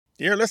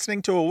You're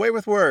listening to Away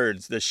with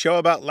Words, the show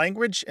about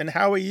language and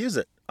how we use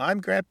it.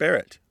 I'm Grant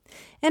Barrett.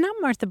 And I'm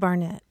Martha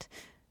Barnett.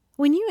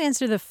 When you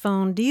answer the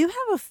phone, do you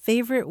have a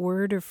favorite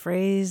word or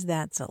phrase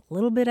that's a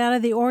little bit out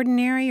of the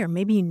ordinary, or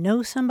maybe you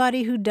know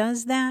somebody who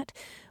does that?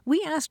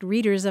 We asked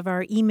readers of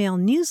our email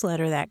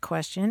newsletter that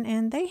question,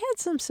 and they had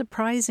some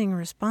surprising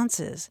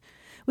responses.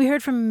 We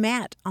heard from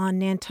Matt on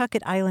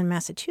Nantucket Island,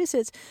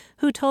 Massachusetts,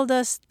 who told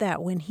us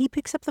that when he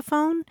picks up the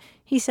phone,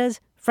 he says,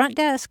 "Front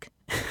desk."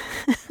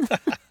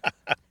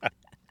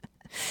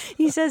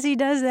 He says he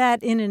does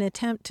that in an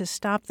attempt to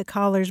stop the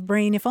caller's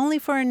brain, if only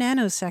for a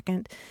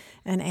nanosecond,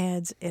 and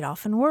adds, "It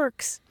often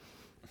works."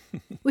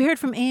 We heard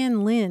from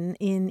Ann Lynn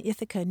in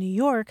Ithaca, New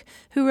York,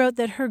 who wrote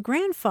that her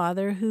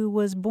grandfather, who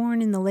was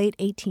born in the late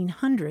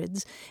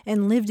 1800s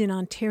and lived in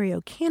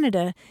Ontario,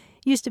 Canada,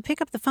 used to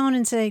pick up the phone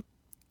and say,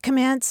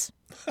 "Commence."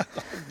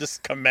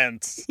 Just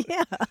commence.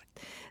 Yeah.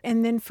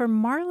 And then for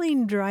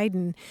Marlene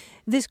Dryden,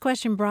 this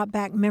question brought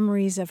back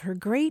memories of her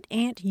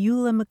great-aunt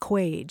Eula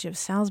McQuage of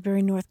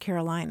Salisbury, North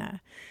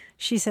Carolina.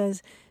 She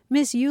says,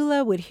 Miss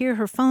Eula would hear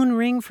her phone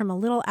ring from a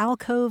little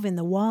alcove in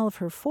the wall of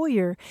her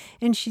foyer,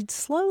 and she'd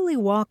slowly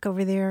walk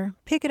over there,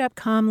 pick it up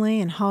calmly,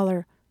 and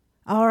holler,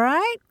 "All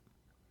right?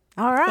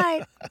 All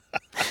right."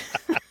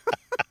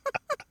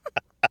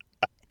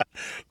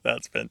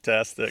 That's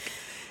fantastic.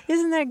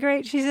 Isn't that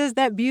great? She says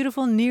that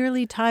beautiful,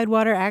 nearly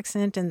Tidewater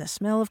accent and the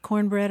smell of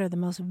cornbread are the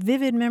most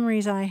vivid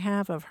memories I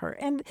have of her.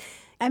 And,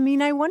 I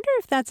mean, I wonder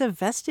if that's a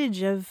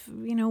vestige of,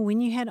 when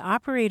you had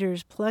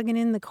operators plugging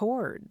in the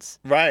cords.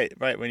 Right.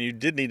 When you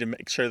did need to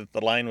make sure that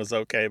the line was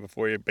okay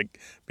before you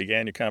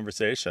began your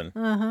conversation.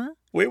 Uh-huh.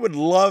 We would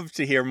love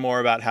to hear more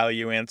about how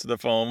you answer the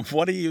phone.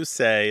 What do you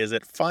say? Is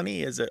it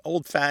funny? Is it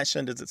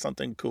old-fashioned? Is it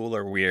something cool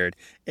or weird?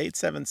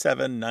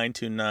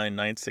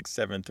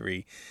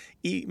 877-929-9673.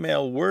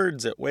 Email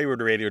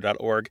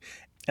words@waywardradio.org.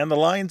 And the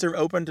lines are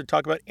open to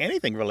talk about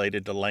anything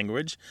related to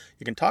language.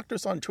 You can talk to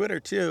us on Twitter,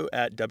 too,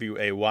 at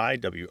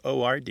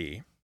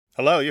WAYWORD.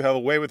 Hello, you have a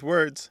Way with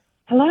Words.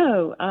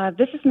 Hello,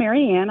 this is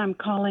Mary Ann. I'm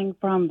calling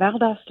from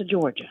Valdosta,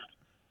 Georgia.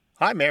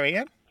 Hi, Mary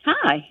Ann.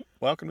 Hi.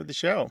 Welcome to the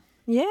show.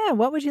 Yeah,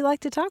 what would you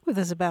like to talk with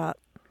us about?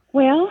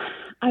 Well,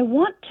 I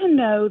want to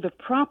know the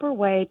proper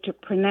way to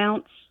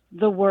pronounce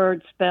the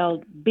word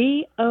spelled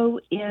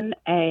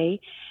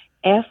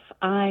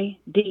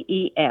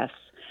B-O-N-A-F-I-D-E-S.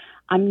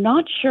 I'm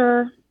not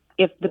sure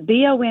if the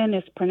B-O-N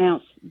is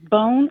pronounced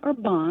bone or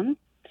bon,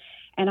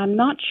 and I'm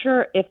not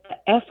sure if the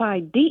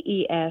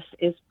F-I-D-E-S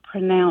is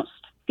pronounced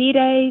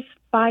fides,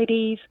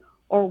 fides,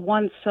 or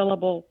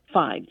one-syllable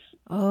fides.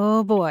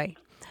 Oh, boy.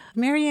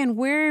 Marianne,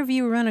 where have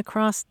you run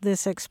across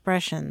this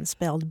expression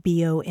spelled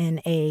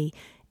B-O-N-A-F-I-D-E-S?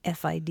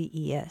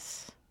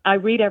 I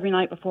read every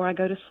night before I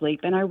go to sleep,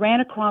 and I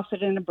ran across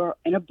it in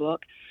a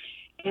book,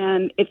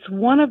 and it's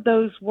one of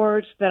those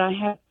words that I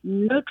have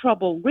no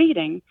trouble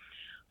reading,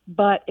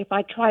 but if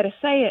I try to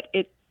say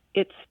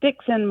it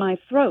sticks in my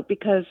throat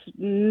because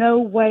no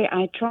way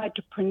I tried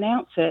to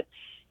pronounce it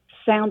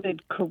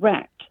sounded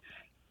correct.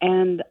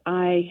 And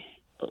I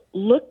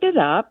looked it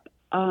up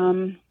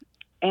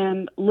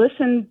and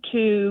listened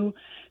to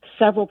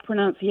several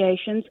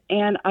pronunciations,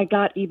 and I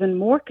got even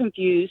more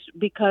confused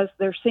because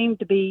there seemed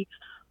to be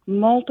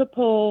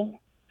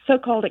multiple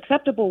so-called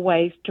acceptable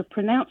ways to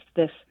pronounce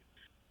this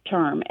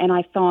term. And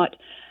I thought,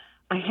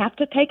 I have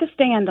to take a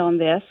stand on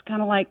this,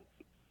 kind of like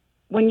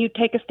when you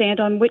take a stand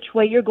on which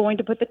way you're going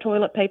to put the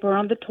toilet paper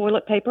on the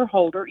toilet paper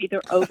holder, either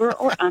over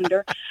or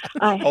under.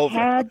 I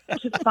had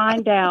to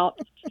find out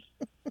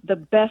the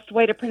best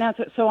way to pronounce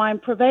it. So I'm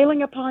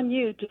prevailing upon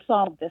you to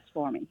solve this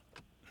for me.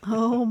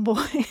 Oh,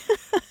 boy.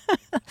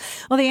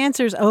 Well, the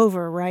answer's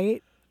over,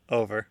 right?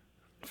 Over.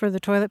 For the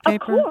toilet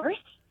paper? Of course.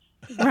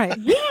 Right.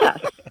 Yes.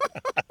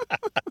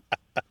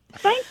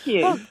 Thank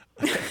you. Well,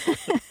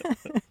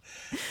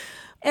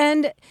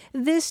 and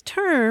this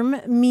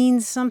term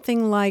means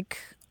something like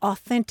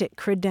authentic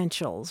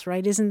credentials,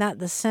 right? Isn't that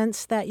the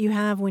sense that you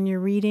have when you're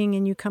reading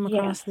and you come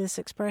across this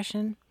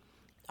expression?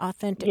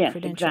 Authentic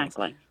credentials. Yes,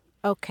 exactly.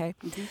 Okay.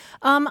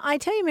 Mm-hmm. I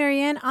tell you,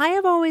 Marianne, I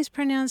have always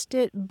pronounced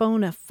it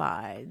bona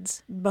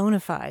fides,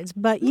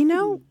 but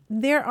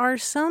there are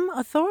some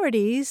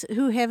authorities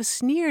who have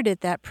sneered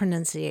at that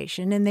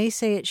pronunciation, and they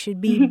say it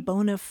should be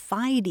bona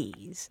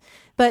fides.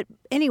 But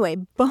anyway,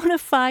 bona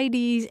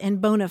fides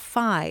and bona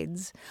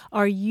fides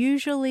are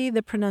usually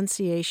the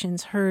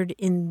pronunciations heard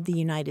in the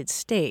United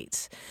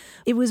States.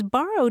 It was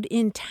borrowed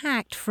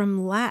intact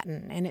from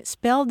Latin, and it's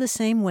spelled the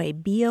same way,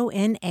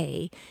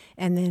 B-O-N-A,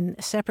 and then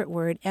a separate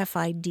word,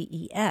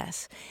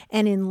 F-I-D-E-S.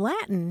 And in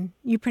Latin,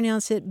 you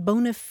pronounce it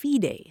bona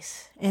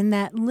fides, and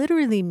that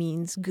literally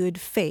means good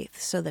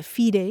faith. So the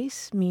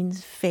fides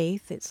means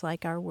faith. It's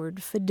like our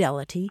word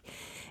fidelity.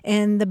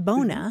 And the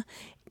bona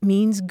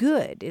means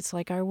good. It's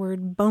like our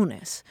word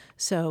bonus.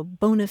 So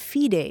bona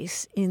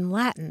fides in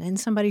Latin, and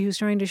somebody who's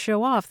trying to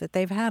show off that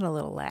they've had a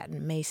little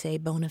Latin may say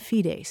bona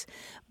fides.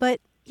 But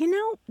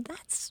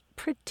That's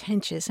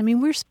pretentious. I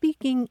mean, we're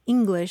speaking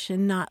English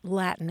and not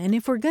Latin. And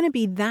if we're going to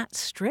be that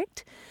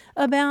strict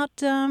about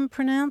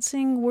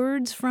pronouncing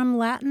words from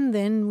Latin,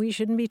 then we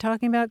shouldn't be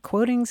talking about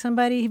quoting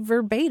somebody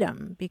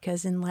verbatim,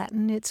 because in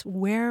Latin it's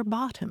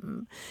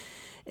verbatim.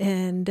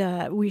 And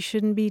we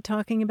shouldn't be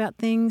talking about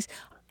things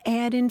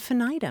ad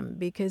infinitum,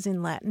 because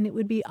in Latin it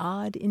would be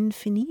ad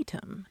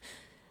infinitum.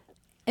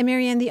 And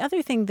Marianne, the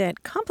other thing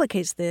that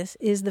complicates this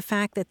is the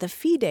fact that the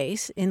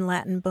fides in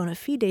Latin, bona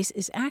fides,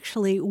 is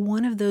actually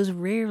one of those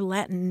rare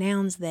Latin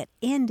nouns that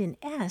end in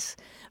S,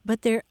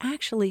 but they're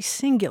actually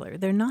singular.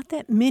 There are not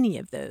that many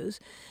of those.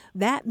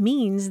 That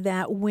means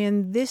that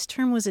when this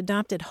term was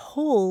adopted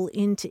whole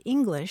into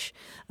English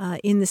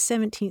in the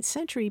 17th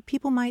century,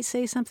 people might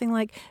say something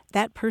like,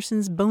 that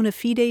person's bona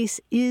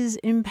fides is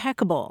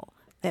impeccable.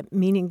 That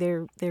meaning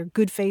their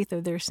good faith or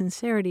their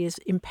sincerity is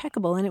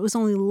impeccable. And it was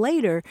only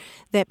later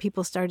that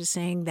people started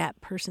saying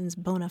that person's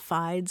bona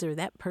fides or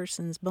that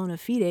person's bona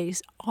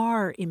fides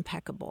are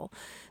impeccable.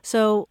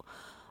 So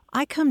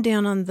I come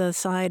down on the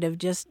side of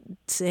just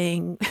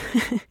saying,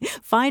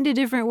 find a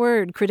different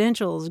word,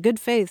 credentials, good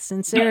faith,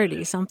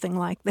 sincerity, something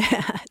like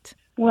that.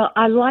 Well,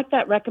 I like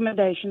that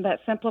recommendation.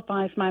 That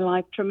simplifies my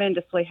life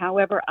tremendously.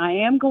 However, I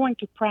am going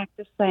to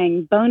practice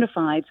saying bona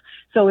fides.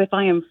 So if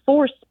I am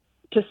forced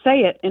to say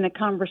it in a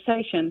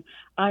conversation,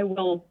 I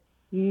will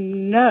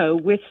know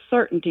with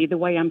certainty the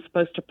way I'm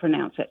supposed to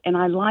pronounce it. And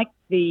I like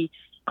the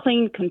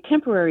clean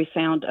contemporary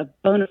sound of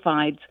bona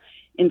fides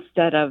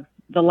instead of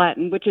the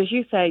Latin, which, as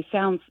you say,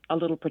 sounds a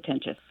little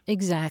pretentious.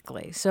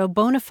 Exactly. So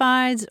bona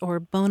fides or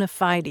bona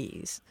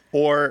fides.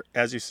 Or,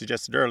 as you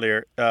suggested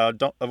earlier,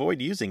 don't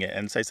avoid using it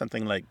and say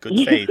something like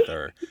good faith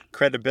or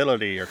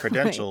credibility or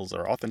credentials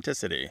or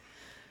authenticity.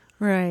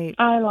 Right.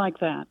 I like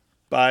that.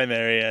 Bye,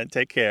 Marianne.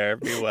 Take care.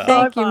 Be well.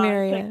 Thank you, Bye-bye.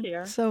 Marianne, Take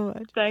care. so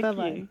much. Thank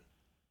Bye-bye. you.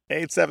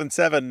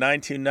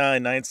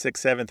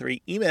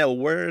 877-929-9673. Email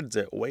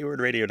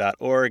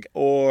words@waywardradio.org,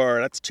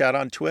 or let's chat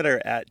on Twitter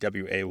at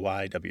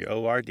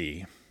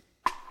WAYWORD.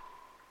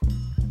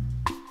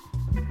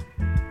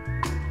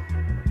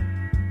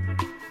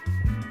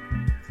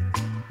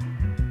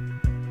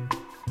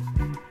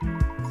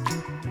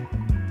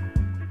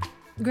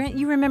 Grant,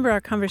 you remember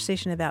our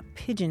conversation about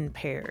pigeon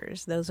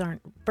pairs. Those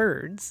aren't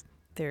birds,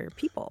 they're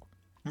people.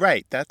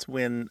 Right. That's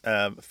when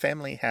a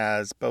family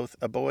has both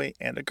a boy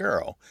and a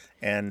girl,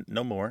 and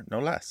no more, no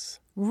less.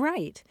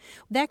 Right.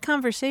 That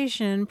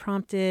conversation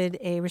prompted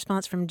a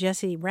response from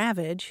Jessie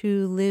Ravage,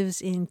 who lives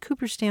in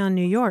Cooperstown,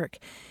 New York.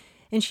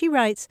 And she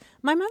writes,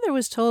 my mother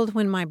was told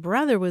when my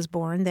brother was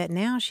born that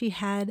now she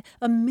had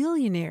a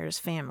millionaire's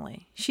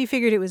family. She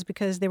figured it was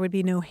because there would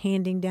be no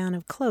handing down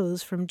of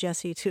clothes from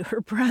Jessie to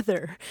her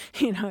brother.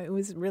 It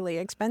was really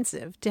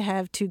expensive to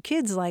have two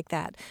kids like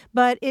that.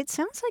 But it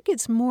sounds like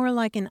it's more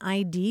like an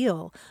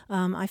ideal.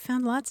 I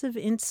found lots of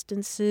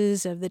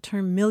instances of the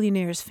term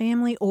millionaire's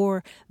family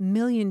or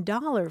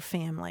 $1,000,000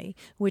 family,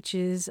 which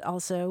is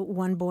also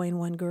one boy and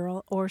one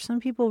girl. Or some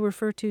people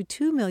refer to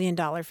 $2 million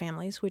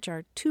families, which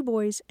are two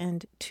boys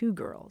and two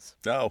girls.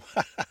 Oh,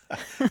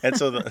 and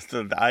so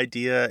the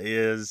idea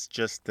is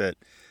just that,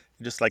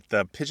 just like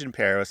the pigeon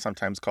pair is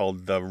sometimes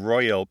called the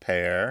royal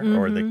pair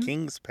or the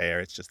king's pair,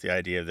 it's just the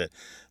idea that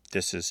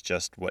this is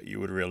just what you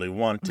would really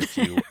want if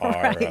you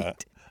are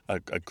Right.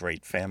 a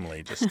great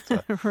family. Just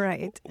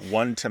Right.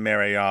 one to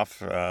marry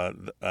off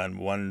and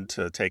one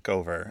to take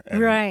over. And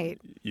Right.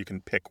 you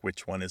can pick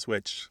which one is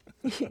which.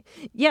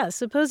 Yeah,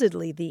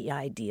 supposedly the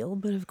ideal,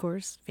 but of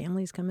course,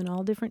 families come in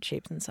all different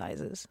shapes and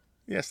sizes.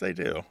 Yes, they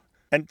do.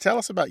 And tell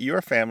us about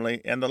your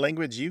family and the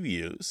language you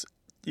use.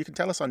 You can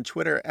tell us on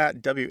Twitter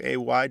at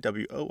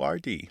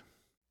WAYWORD.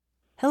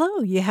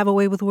 Hello, you have a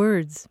way with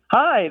words.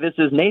 Hi, this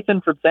is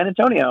Nathan from San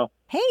Antonio.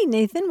 Hey,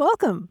 Nathan,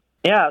 welcome.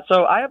 Yeah,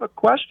 so I have a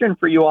question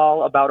for you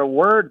all about a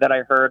word that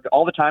I heard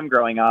all the time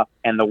growing up,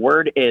 and the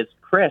word is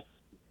crisp.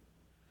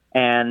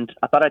 And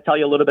I thought I'd tell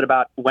you a little bit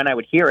about when I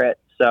would hear it.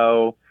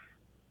 So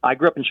I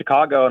grew up in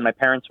Chicago, and my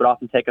parents would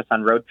often take us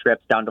on road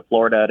trips down to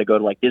Florida to go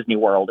to like Disney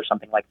World or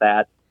something like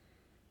that.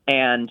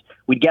 And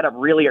we'd get up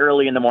really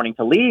early in the morning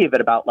to leave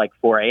at about like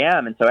 4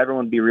 a.m. And so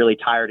everyone would be really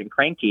tired and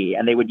cranky.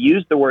 And they would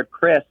use the word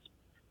crisp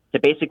to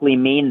basically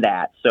mean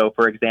that. So,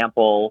 for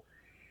example,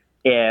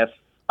 if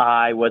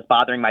I was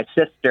bothering my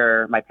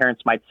sister, my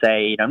parents might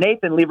say,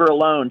 Nathan, leave her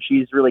alone.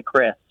 She's really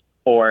crisp.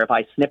 Or if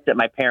I snipped at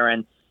my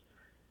parents,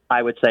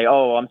 I would say,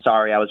 oh, I'm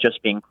sorry. I was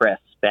just being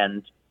crisp.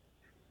 And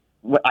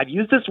I've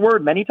used this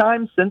word many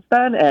times since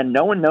then, and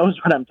no one knows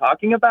what I'm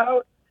talking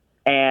about.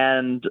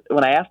 And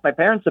when I asked my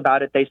parents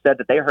about it, they said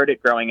that they heard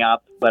it growing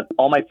up, but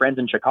all my friends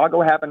in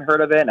Chicago haven't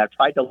heard of it, and I've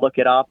tried to look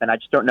it up, and I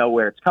just don't know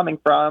where it's coming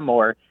from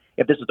or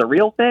if this is a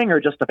real thing or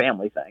just a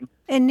family thing.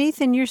 And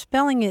Nathan, you're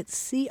spelling it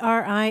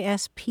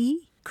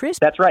C-R-I-S-P? Crisp?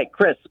 That's right,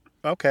 crisp.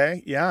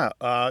 Okay, yeah.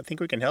 I think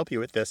we can help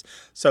you with this.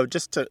 So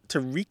just to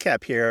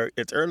recap here,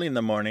 it's early in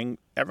the morning.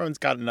 Everyone's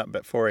gotten up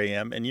at 4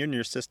 a.m., and you and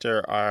your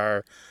sister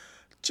are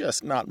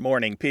just not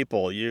morning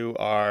people. You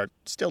are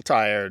still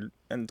tired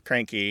and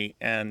cranky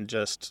and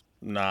just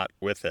not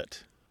with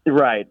it.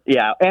 Right,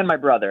 yeah, and my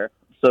brother.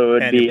 so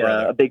it'd And your be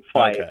brother. a big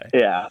fight. Okay.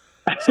 Yeah.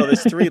 So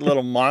there's three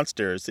little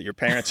monsters that your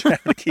parents are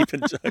having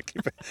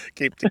to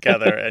keep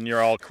together, and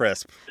you're all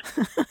crisp.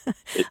 I think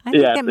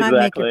Yes, that might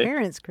make your exactly.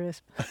 parents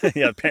crisp.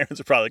 Yeah, the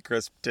parents are probably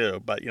crisp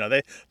too, but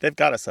they've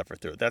got to suffer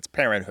through it. That's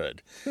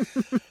parenthood.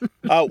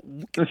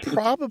 We can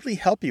probably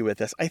help you with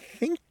this. I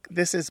think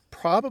this is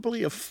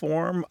probably a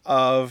form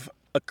of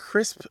a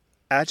crisp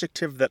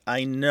adjective that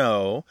I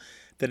know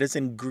that is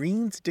in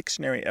Green's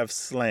Dictionary of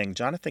Slang.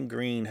 Jonathan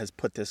Green has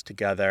put this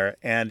together,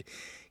 and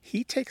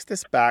he takes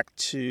this back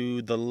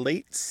to the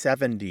late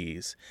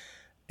 70s.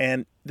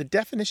 And the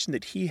definition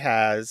that he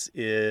has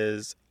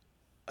is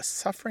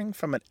suffering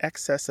from an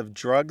excess of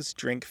drugs,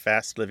 drink,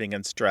 fast living,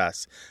 and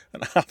stress.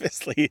 And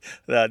obviously,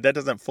 that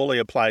doesn't fully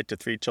apply to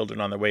three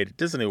children on their way to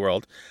Disney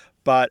World.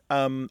 But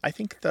I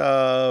think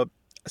the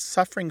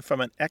suffering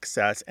from an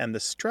excess and the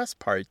stress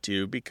part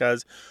too,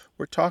 because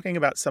we're talking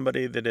about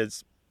somebody that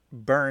is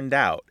burned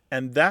out.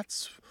 And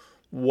that's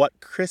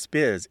what crisp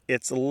is.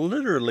 It's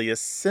literally a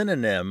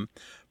synonym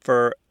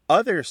for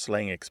other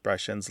slang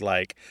expressions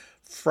like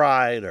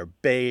fried or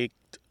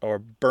baked or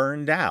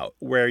burned out,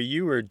 where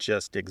you are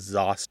just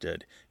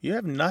exhausted. You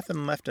have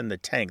nothing left in the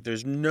tank.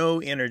 There's no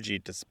energy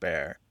to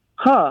spare.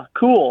 Huh,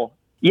 cool.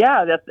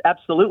 Yeah, that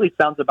absolutely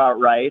sounds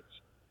about right.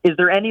 Is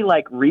there any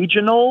like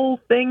regional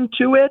thing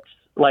to it?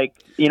 Like,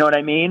 you know what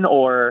I mean?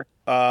 Or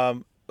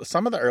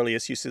some of the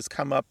earliest uses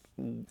come up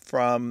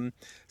from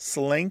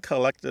slang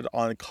collected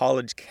on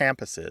college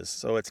campuses.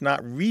 So it's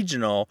not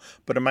regional,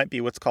 but it might be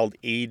what's called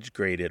age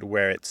graded,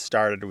 where it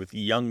started with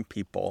young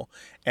people.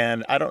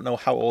 And I don't know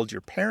how old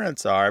your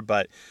parents are,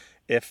 but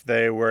if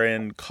they were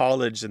in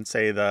college in,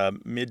 say, the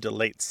mid to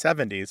late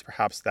 70s,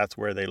 perhaps that's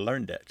where they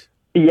learned it.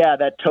 Yeah,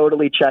 that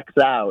totally checks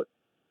out.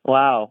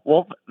 Wow.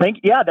 Well,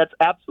 yeah, that's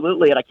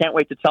absolutely it. I can't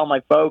wait to tell my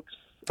folks,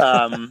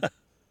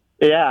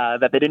 yeah,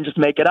 that they didn't just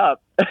make it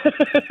up.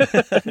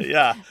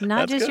 Yeah.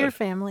 Not just good. your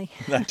family.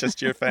 Not just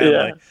your family.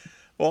 Yeah.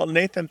 Well,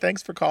 Nathan,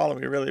 thanks for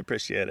calling. We really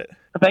appreciate it.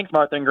 Thanks,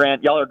 Martha and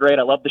Grant. Y'all are great.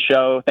 I love the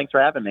show. Thanks for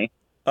having me.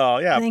 Oh,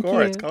 yeah, Thank of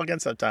course. you. Call again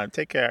sometime.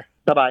 Take care.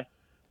 Bye-bye.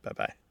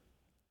 Bye-bye.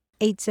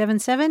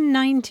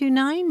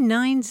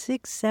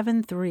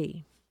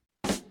 877-929-9673.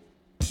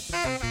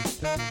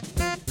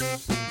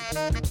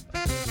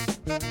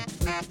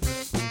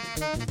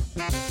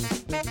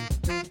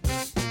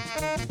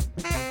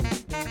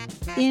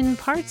 In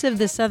parts of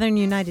the southern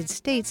United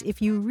States,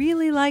 if you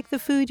really like the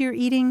food you're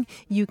eating,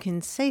 you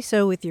can say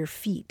so with your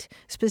feet.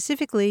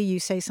 Specifically, you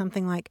say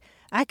something like,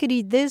 I could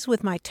eat this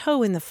with my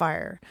toe in the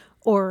fire,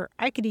 or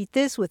I could eat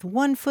this with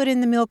one foot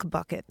in the milk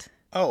bucket.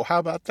 Oh, how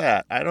about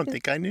that? I don't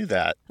think I knew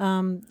that.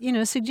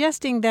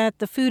 Suggesting that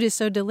the food is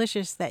so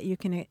delicious that you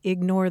can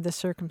ignore the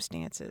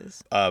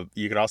circumstances.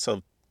 You could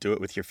also do it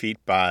with your feet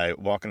by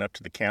walking up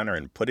to the counter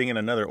and putting in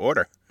another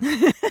order.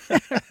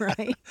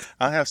 Right.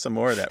 I'll have some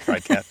more of that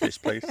fried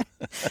catfish, please.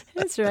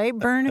 That's right.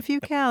 Burn a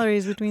few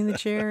calories between the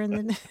chair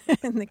and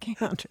the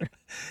counter.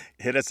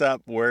 Hit us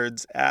up,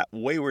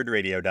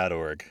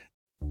 words@waywardradio.org.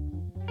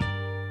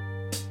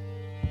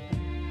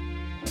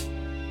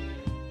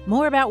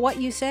 More about what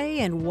you say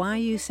and why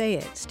you say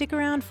it. Stick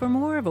around for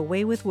more of A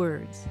Way with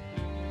Words.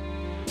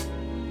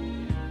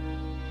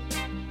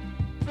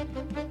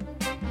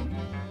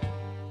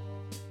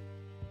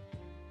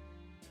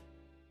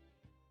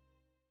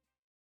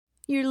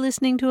 You're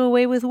listening to A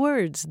Way with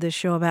Words, the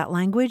show about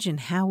language and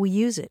how we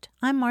use it.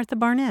 I'm Martha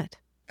Barnett.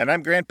 And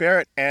I'm Grant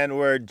Barrett, and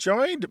we're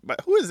joined by,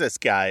 who is this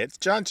guy? It's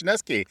John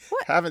Janeski.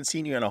 What? Haven't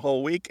seen you in a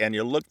whole week, and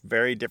you look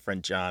very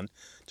different, John.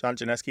 John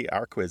Janeski,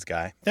 our quiz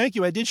guy. Thank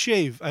you. I did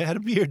shave. I had a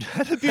beard. I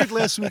had a beard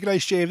last week, and I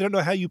shaved. I don't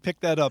know how you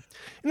picked that up.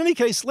 In any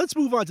case, let's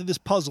move on to this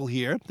puzzle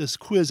here, this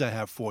quiz I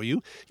have for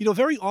you. You know,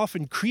 very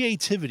often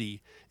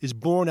creativity is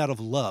born out of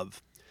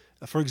love.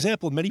 For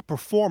example, many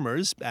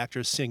performers,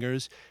 actors,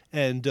 singers,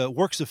 and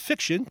works of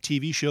fiction,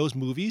 TV shows,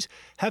 movies,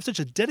 have such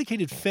a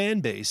dedicated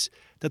fan base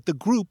that the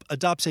group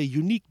adopts a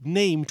unique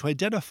name to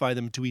identify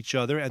them to each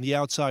other and the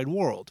outside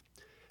world.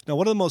 Now,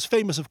 one of the most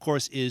famous, of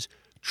course, is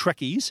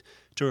Trekkies,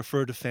 to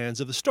refer to fans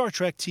of the Star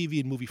Trek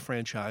TV and movie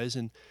franchise.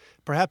 And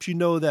perhaps you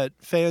know that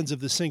fans of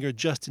the singer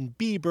Justin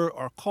Bieber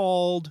are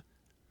called...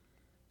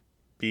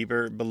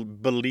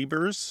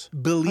 Beliebers?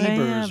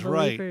 Beliebers,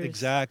 right, Beliebers.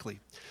 exactly.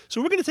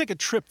 So we're going to take a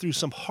trip through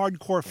some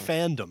hardcore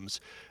fandoms,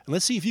 and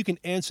let's see if you can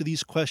answer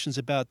these questions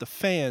about the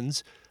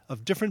fans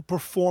of different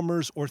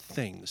performers or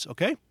things,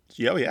 okay?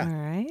 Oh, yeah. All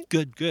right.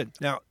 Good, good.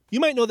 Now, you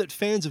might know that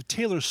fans of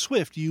Taylor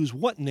Swift use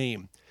what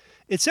name?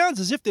 It sounds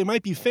as if they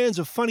might be fans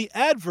of funny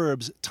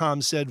adverbs,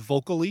 Tom said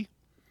vocally.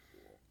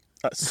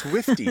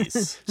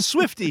 Swifties.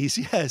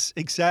 Swifties, yes,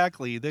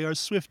 exactly. They are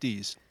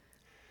Swifties.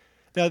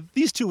 Now,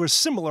 these two are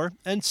similar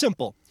and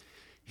simple.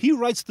 He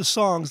writes the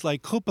songs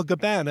like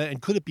Copacabana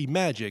and Could It Be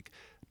Magic,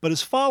 but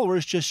his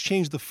followers just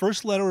change the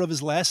first letter of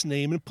his last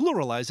name and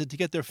pluralize it to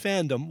get their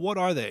fandom. What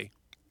are they?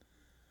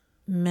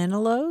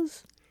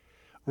 Menelos?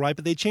 Right,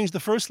 but they change the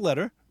first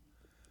letter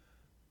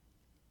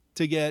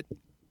to get...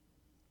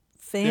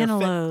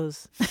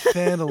 Fanelos.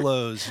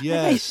 Fanelos,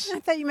 yes.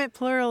 I thought you meant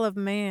plural of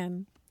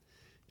man.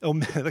 Oh,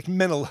 like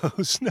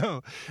Menelaus.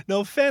 No,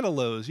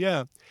 Fanelos,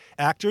 yeah.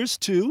 Actors,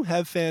 too,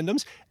 have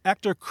fandoms.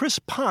 Actor Chris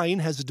Pine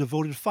has a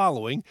devoted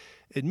following.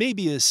 It may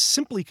be a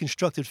simply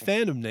constructed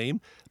fandom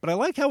name, but I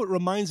like how it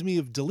reminds me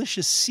of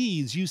delicious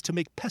seeds used to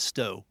make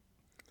pesto.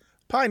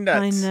 Pine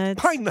nuts. Pine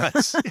nuts. Pine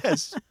nuts,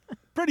 yes.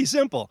 Pretty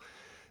simple.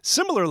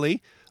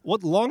 Similarly,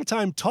 what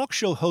longtime talk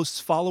show hosts'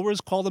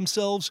 followers call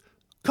themselves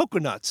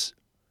coconuts.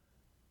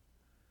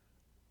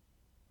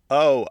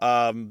 Oh,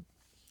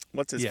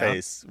 what's his Yeah.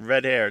 face?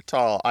 Red hair,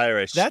 tall,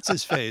 Irish. That's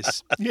his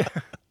face. Yeah.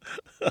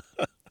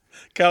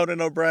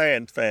 Conan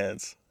O'Brien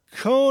fans.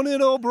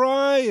 Conan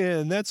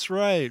O'Brien, that's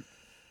right.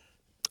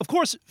 Of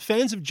course,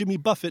 fans of Jimmy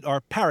Buffett are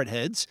parrot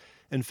heads,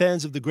 and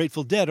fans of the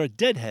Grateful Dead are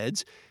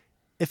deadheads.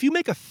 If you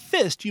make a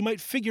fist, you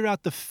might figure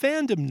out the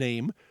fandom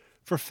name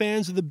for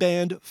fans of the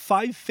band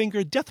Five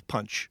Finger Death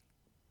Punch.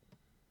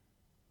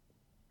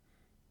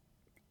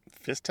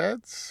 Fist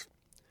heads?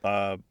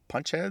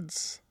 Punch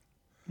heads?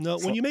 No,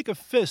 when you make a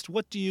fist,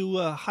 what do you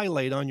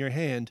highlight on your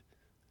hand?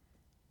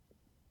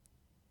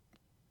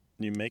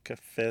 You make a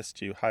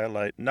fist, you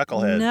highlight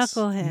knuckleheads.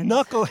 Knuckleheads.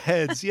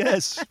 Knuckleheads,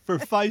 yes, for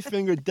Five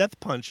Finger Death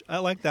Punch. I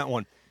like that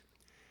one.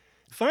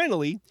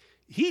 Finally,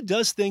 he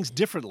does things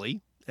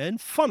differently and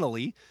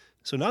funnily,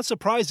 so not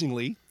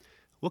surprisingly,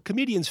 what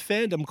comedians'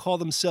 fandom call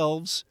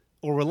themselves,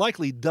 or were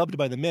likely dubbed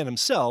by the man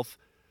himself,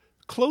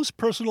 close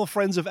personal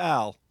friends of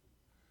Al.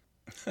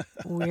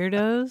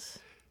 Weirdos.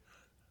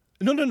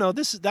 No.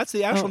 That's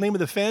the actual name of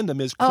the fandom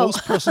is Close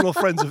Personal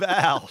Friends of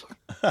Al.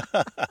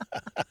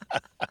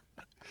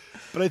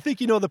 But I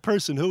think you know the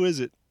person. Who is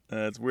it?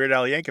 It's Weird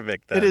Al Yankovic,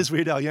 then. It is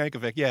Weird Al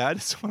Yankovic. Yeah,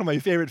 it's one of my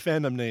favorite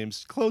fandom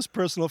names. Close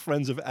Personal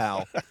Friends of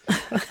Al.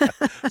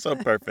 So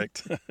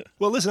perfect.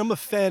 Well, listen, I'm a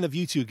fan of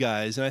you two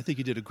guys, and I think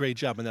you did a great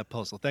job on that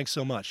puzzle. Thanks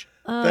so much.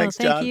 Oh, Thanks,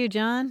 John. thank you,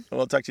 John.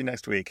 We'll talk to you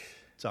next week.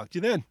 Talk to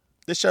you then.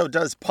 This show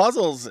does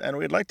puzzles, and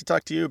we'd like to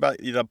talk to you about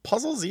the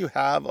puzzles you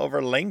have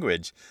over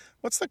language.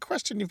 What's the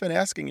question you've been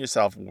asking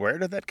yourself? Where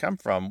did that come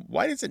from?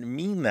 Why does it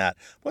mean that?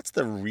 What's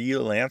the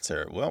real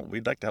answer? Well,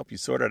 we'd like to help you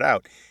sort it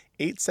out.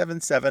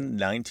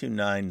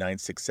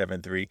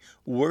 877-929-9673.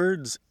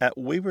 Words at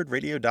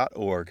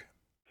waywardradio.org.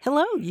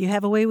 Hello, you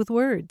have a way with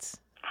words.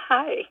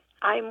 Hi,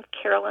 I'm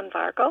Carolyn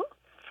Vargo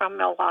from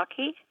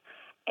Milwaukee,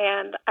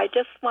 and I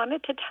just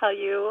wanted to tell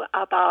you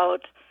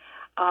about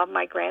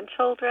my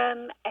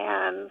grandchildren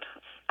and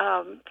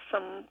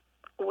some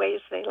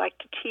ways they like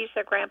to tease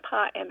their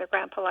grandpa, and their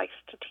grandpa likes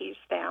to tease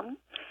them.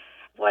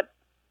 What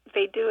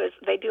they do is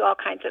they do all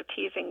kinds of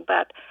teasing,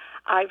 but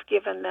I've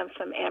given them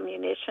some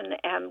ammunition,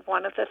 and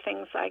one of the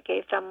things I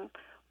gave them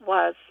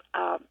were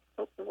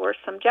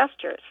some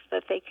gestures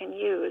that they can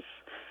use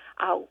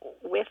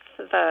with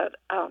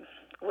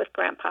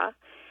Grandpa.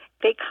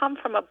 They come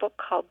from a book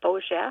called Beau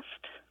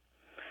Geste,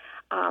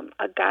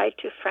 A Guide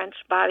to French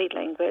Body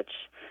Language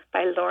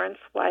by Lawrence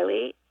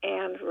Wiley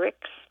and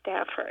Rick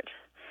Stafford.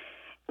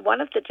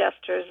 One of the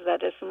gestures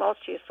that is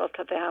most useful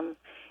to them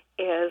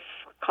is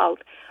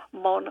called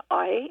mon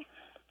oeil,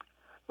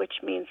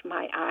 which means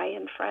my eye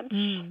in French.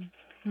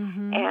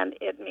 Mm-hmm. And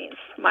it means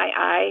my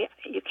eye,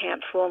 you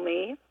can't fool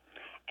me.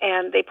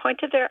 And they point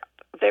to their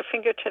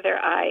finger to their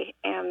eye,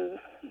 and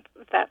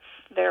that's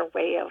their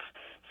way of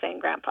saying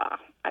grandpa.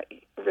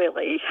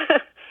 Really?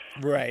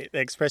 Right.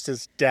 They express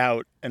his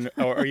doubt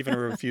or even a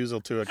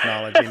refusal to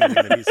acknowledge anything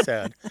that he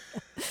said.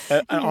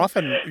 And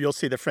often you'll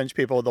see the French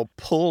people, they'll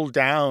pull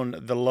down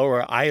the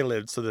lower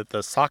eyelid so that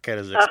the socket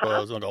is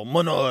exposed and go,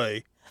 mon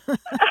oeil.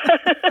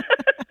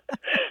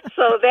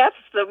 So that's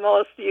the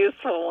most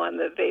useful one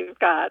that they've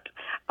got.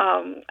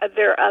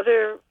 There are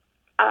other,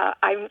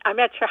 I'm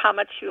not sure how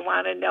much you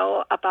want to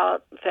know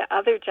about the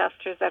other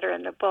gestures that are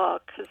in the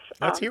book.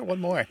 Let's hear one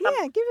more.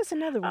 Yeah, give us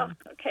another one.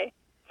 Okay.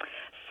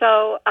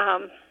 So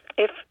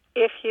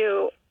if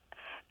you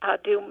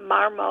do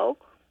marmot,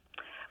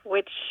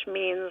 which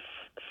means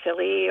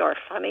silly or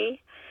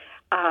funny,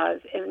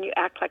 and you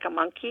act like a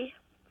monkey,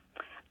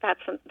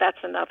 that's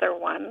another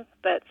one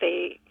that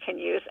they can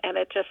use, and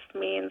it just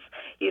means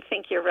you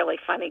think you're really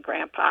funny,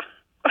 Grandpa.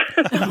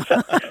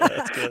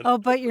 That's good. Oh,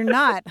 but you're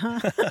not, huh?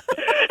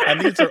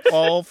 And these are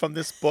all from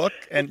this book.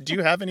 And do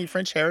you have any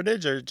French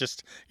heritage, or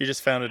you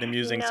just found it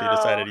amusing, so you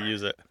decided to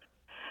use it?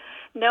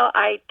 No,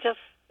 I took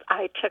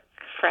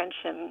French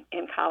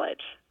in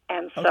college,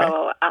 and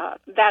so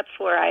that's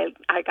where I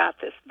got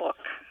this book.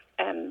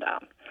 And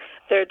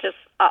they're just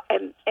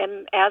and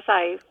as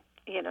I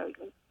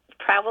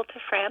traveled to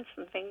France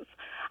and things,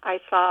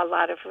 I saw a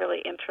lot of really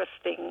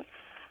interesting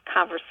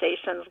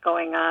conversations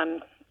going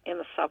on in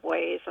the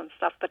subways and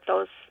stuff, but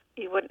those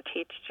you wouldn't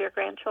teach to your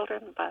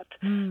grandchildren, but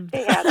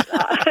they had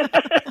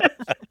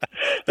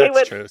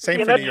That's true.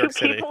 Same for New York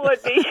two City. people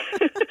would be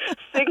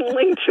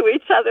signaling to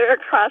each other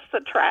across the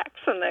tracks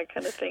and that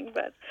kind of thing.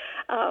 But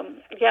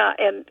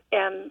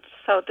and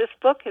so this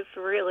book is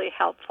really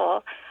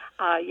helpful.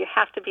 You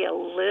have to be a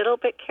little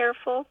bit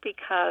careful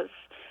because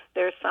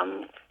there's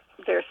some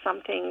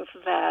things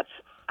that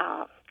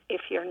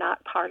if you're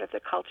not part of the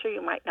culture,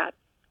 you might not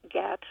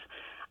get.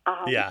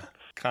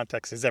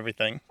 context is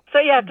everything. So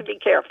you have to be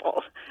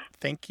careful.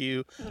 Thank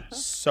you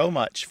so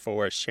much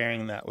for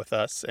sharing that with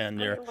us and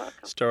your You're welcome.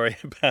 story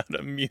about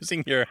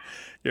amusing your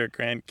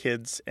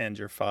grandkids and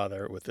your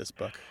father with this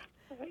book.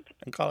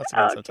 And call us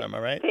again sometime,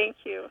 all right? Thank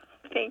you.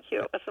 Thank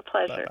you. It was a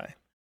pleasure. Bye-bye.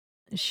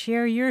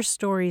 Share your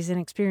stories and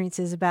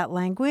experiences about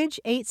language,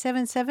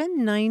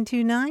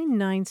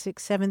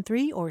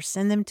 877-929-9673, or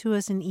send them to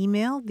us in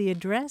email. The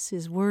address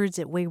is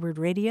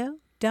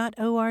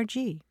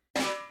words@waywardradio.org.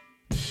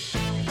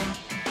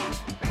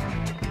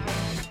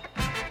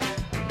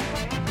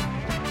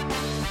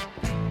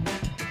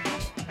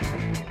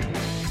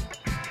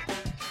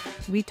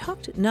 We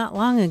talked not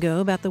long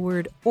ago about the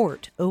word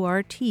ort,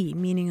 O-R-T,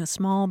 meaning a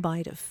small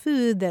bite of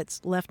food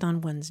that's left on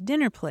one's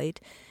dinner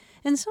plate.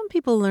 And some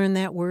people learn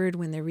that word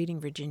when they're reading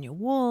Virginia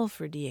Woolf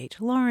or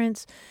D.H.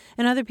 Lawrence,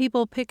 and other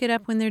people pick it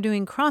up when they're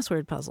doing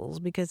crossword puzzles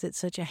because it's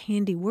such a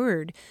handy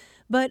word.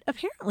 But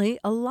apparently,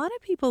 a lot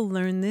of people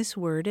learn this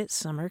word at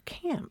summer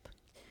camp.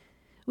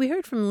 We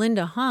heard from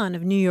Linda Hahn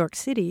of New York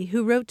City,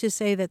 who wrote to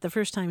say that the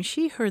first time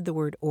she heard the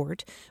word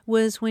ort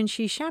was when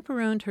she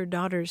chaperoned her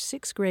daughter's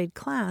 6th grade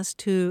class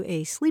to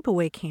a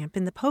sleepaway camp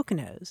in the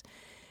Poconos.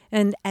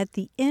 And at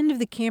the end of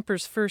the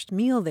campers' first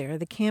meal there,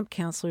 the camp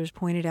counselors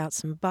pointed out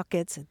some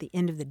buckets at the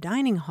end of the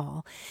dining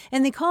hall,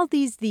 and they called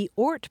these the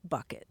ort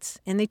buckets.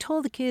 And they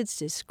told the kids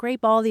to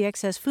scrape all the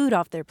excess food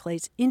off their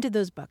plates into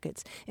those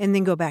buckets and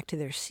then go back to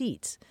their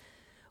seats.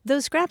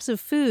 Those scraps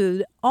of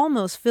food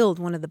almost filled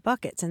one of the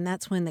buckets, and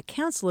that's when the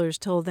counselors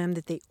told them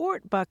that the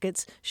ort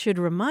buckets should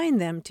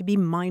remind them to be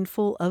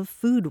mindful of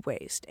food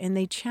waste. And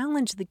they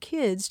challenged the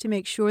kids to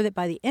make sure that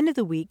by the end of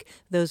the week,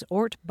 those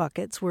ort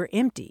buckets were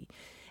empty.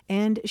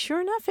 And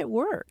sure enough, it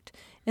worked.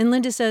 And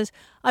Linda says,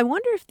 I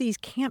wonder if these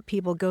camp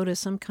people go to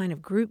some kind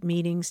of group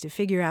meetings to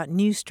figure out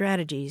new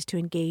strategies to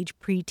engage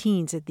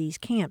preteens at these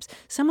camps.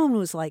 Someone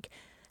was like,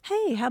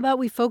 hey, how about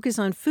we focus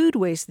on food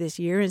waste this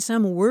year? And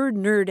some word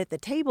nerd at the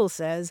table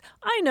says,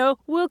 I know,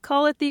 we'll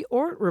call it the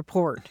Ort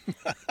Report.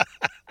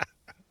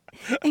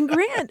 And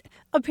Grant,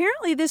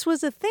 apparently this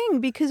was a thing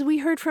because we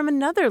heard from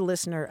another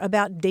listener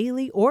about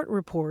daily Ort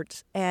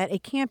reports at a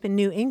camp in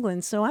New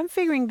England. So I'm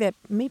figuring that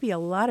maybe a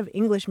lot of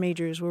English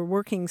majors were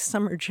working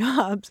summer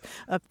jobs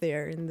up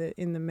there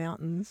in the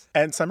mountains.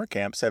 And summer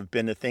camps have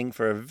been a thing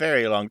for a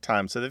very long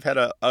time. So they've had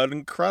an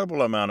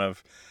incredible amount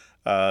of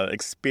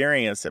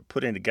experience at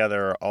putting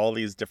together all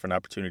these different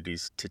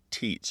opportunities to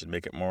teach and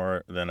make it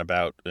more than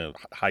about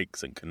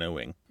hikes and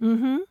canoeing.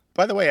 Mm-hmm.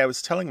 By the way, I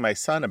was telling my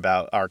son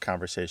about our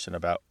conversation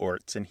about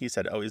orts, and he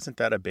said, oh, isn't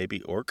that a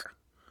baby orc?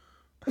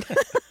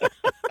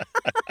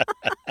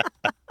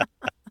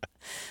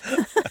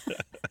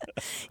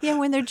 Yeah,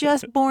 when they're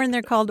just born,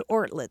 they're called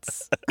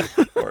ortlets.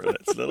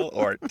 Ortlets, little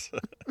ort.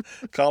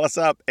 Call us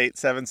up,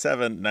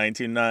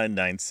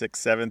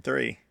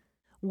 877-929-9673.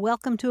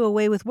 Welcome to A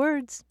Way with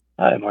Words.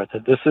 Hi, Martha.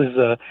 This is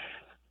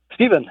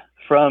Stephen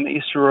from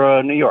East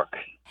Aurora, New York.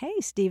 Hey,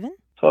 Stephen.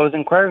 So I was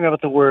inquiring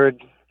about the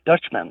word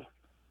Dutchman.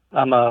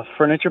 I'm a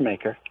furniture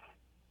maker,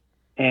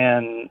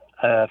 and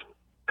I've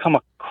come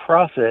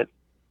across it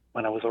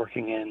when I was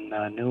working in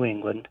New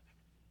England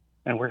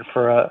and working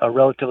for a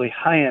relatively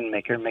high-end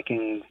maker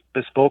making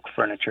bespoke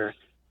furniture.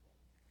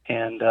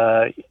 And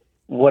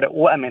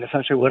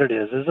essentially what it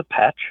is a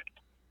patch,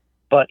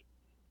 but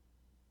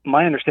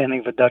my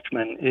understanding of a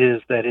Dutchman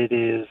is that it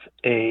is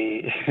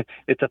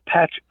it's a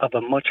patch of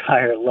a much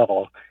higher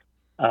level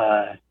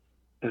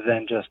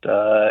than just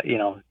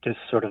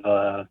sort of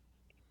a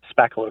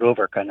spackle it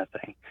over kind of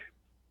thing.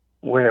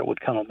 Where it would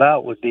come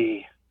about would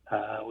be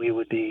we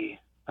would be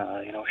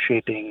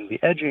shaping the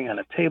edging on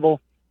a table,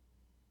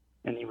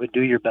 and you would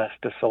do your best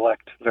to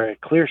select very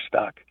clear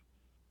stock,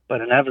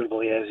 but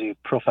inevitably as you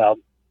profiled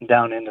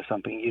down into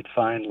something, you'd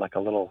find like a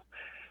little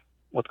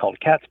what's called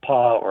cat's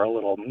paw or a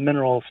little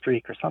mineral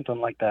streak or something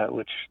like that,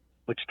 which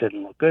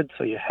didn't look good.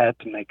 So you had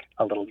to make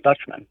a little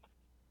Dutchman.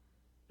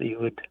 So you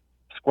would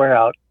square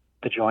out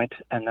the joint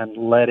and then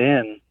let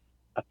in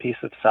a piece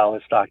of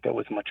solid stock that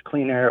was much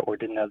cleaner or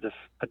didn't have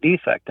a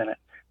defect in it,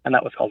 and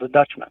that was called a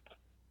Dutchman.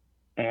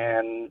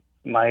 And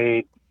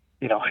my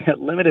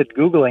limited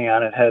Googling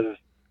on it has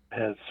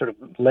sort of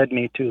led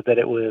me to that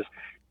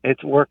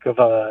it's work of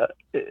a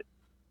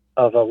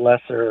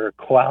lesser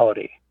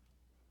quality,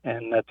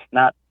 and that's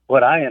not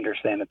what I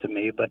understand it to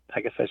me. But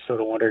I guess I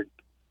sort of wondered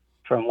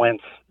from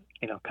whence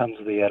comes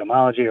the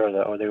etymology or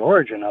the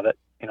origin of it.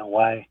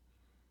 Why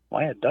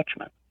a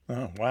Dutchman?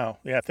 Oh, wow.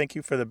 Yeah, thank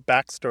you for the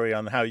backstory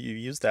on how you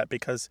use that,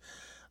 because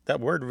that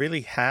word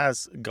really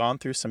has gone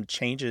through some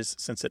changes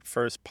since it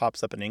first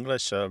pops up in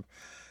English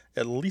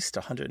at least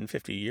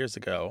 150 years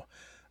ago.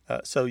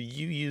 So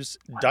you use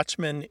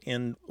Dutchman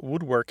in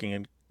woodworking,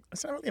 and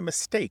it's not really a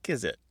mistake,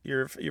 is it?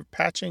 You're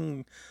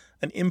patching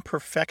an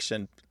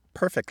imperfection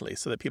perfectly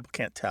so that people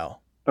can't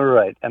tell.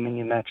 Right. I mean,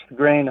 you match the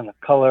grain and the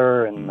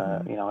color and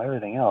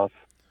everything else.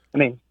 I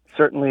mean,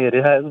 certainly it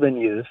has been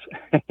used.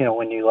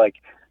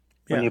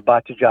 When you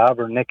botch a job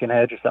or nick an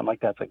edge or something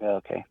like that, it's like,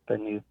 okay,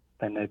 then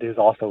than it is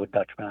also with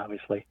Dutchman,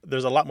 obviously.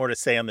 There's a lot more to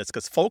say on this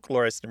because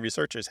folklorists and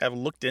researchers have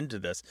looked into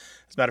this.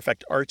 As a matter of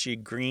fact, Archie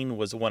Green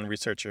was one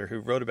researcher who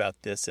wrote about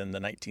this in the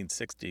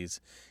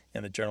 1960s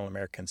in the Journal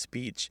American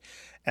Speech.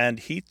 And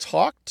he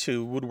talked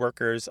to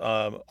woodworkers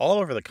all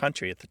over the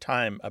country at the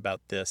time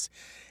about this.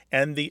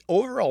 And the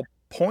overall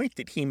point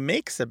that he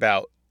makes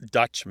about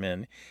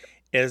Dutchman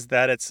is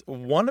that it's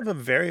one of a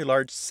very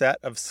large set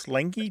of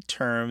slangy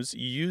terms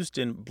used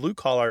in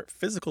blue-collar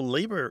physical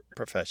labor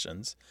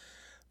professions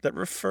that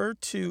refer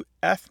to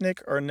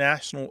ethnic or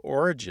national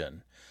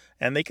origin.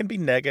 And they can be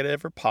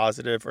negative or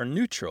positive or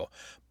neutral,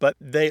 but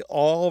they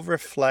all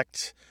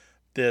reflect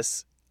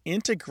this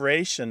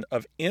integration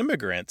of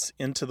immigrants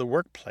into the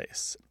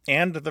workplace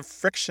and the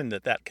friction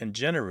that that can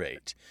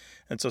generate.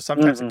 And so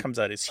sometimes it comes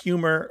out as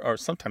humor or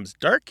sometimes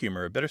dark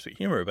humor or bittersweet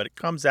humor, but it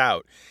comes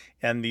out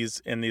in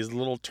these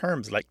little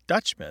terms like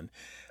Dutchman.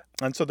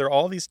 And so there are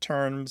all these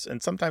terms,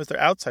 and sometimes they're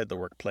outside the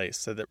workplace,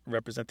 so that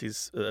represent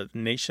these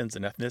nations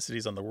and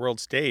ethnicities on the world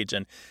stage,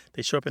 and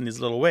they show up in these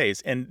little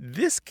ways. In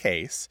this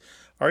case,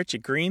 Archie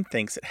Green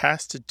thinks it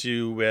has to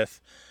do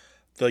with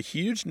the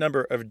huge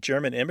number of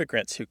German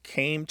immigrants who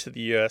came to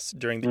the U.S.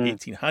 during the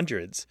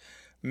 1800s,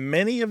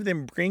 many of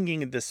them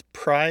bringing this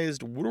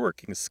prized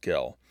woodworking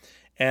skill.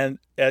 And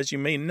as you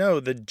may know,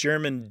 the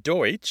German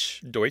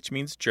Deutsch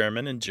means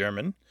German in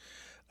German,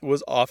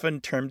 was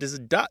often termed as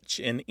Dutch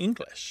in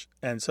English.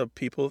 And so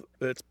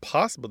it's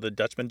possible the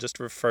Dutchman just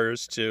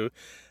refers to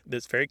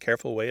this very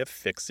careful way of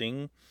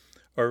fixing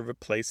or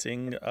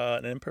replacing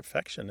an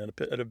imperfection in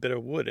a bit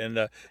of wood in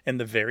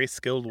the very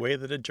skilled way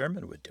that a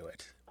German would do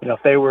it. You know,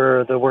 if they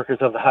were the workers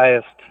of the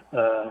highest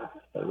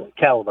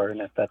caliber,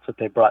 and if that's what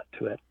they brought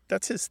to it.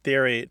 That's his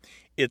theory.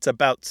 It's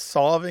about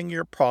solving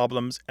your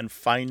problems and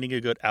finding a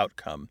good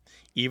outcome,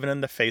 even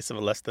in the face of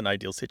a less than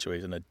ideal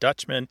situation. A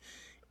Dutchman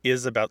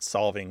is about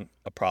solving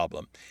a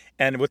problem.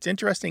 And what's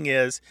interesting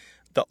is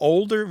the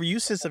older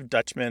uses of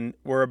Dutchman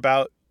were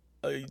about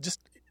just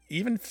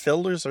even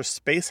fillers or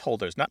space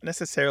holders, not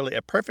necessarily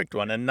a perfect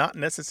one and not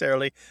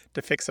necessarily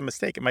to fix a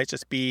mistake. It might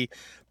just be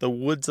the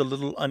wood's a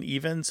little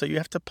uneven, so you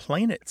have to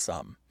plane it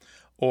some.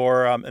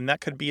 Or and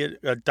that could be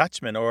a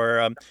Dutchman,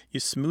 or you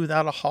smooth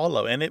out a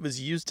hollow. And it was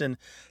used in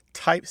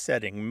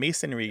typesetting,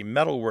 masonry,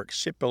 metalwork,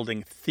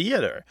 shipbuilding,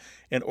 theater.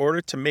 In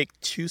order to make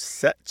two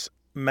sets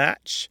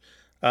match,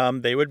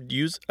 they would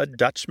use a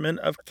Dutchman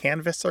of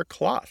canvas or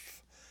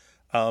cloth.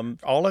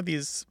 All of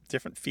these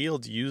different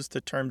fields use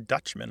the term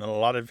Dutchman in a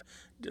lot of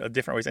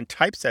different ways. In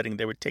typesetting,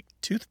 they would take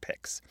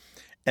toothpicks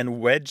and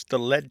wedge the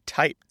lead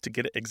type to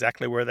get it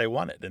exactly where they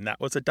wanted, and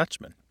that was a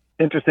Dutchman.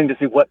 Interesting to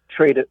see what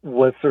trade it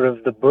was sort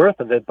of the birth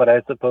of it, but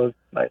I suppose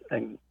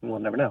we'll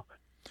never know.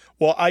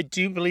 Well, I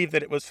do believe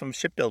that it was from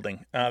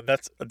shipbuilding.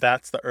 That's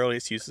the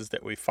earliest uses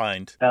that we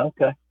find.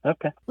 Okay.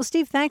 Well,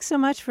 Steve, thanks so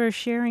much for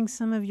sharing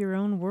some of your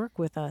own work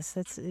with us.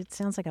 It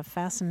sounds like a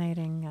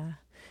fascinating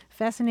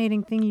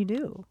thing you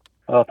do.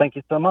 Well, thank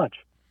you so much.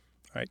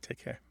 All right, take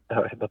care.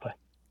 All right, bye-bye.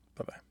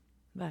 Bye-bye.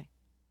 Bye.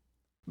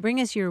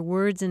 Bring us your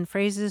words and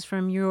phrases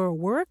from your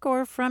work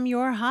or from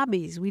your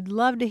hobbies. We'd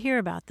love to hear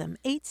about them.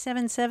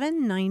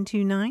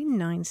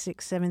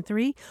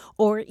 877-929-9673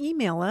 or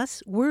email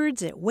us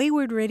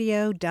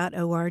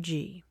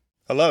words@waywardradio.org.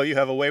 Hello, you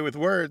have a way with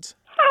words.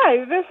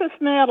 Hi, this is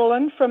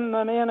Madeline from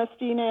the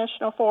Manistee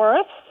National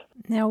Forest.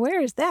 Now,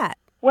 where is that?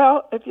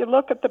 Well, if you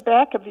look at the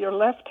back of your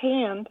left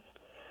hand,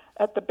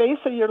 at the base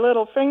of your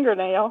little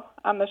fingernail,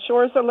 on the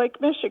shores of Lake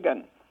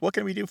Michigan. What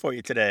can we do for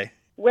you today?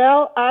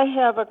 Well, I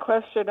have a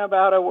question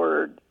about a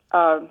word.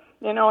 In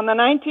the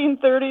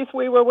 1930s,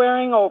 we were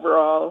wearing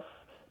overalls,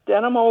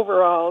 denim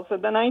overalls.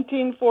 In the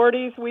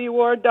 1940s, we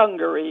wore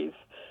dungarees.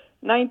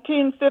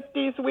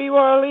 1950s, we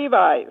wore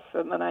Levi's.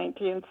 In the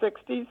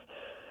 1960s,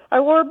 I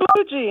wore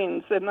blue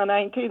jeans. In the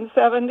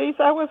 1970s,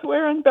 I was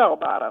wearing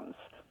bell-bottoms.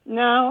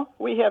 Now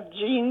we have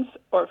jeans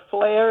or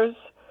flares.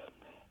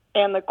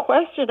 And the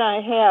question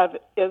I have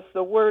is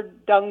the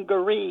word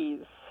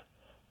dungarees.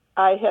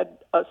 I had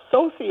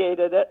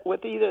associated it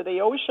with either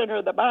the ocean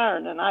or the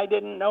barn, and I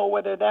didn't know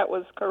whether that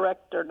was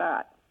correct or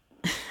not.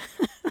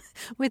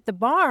 With the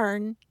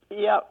barn?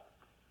 Yep,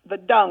 the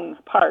dung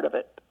part of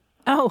it.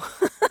 Oh,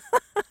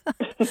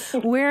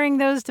 wearing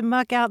those to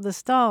muck out the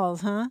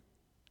stalls, huh?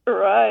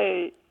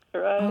 Right.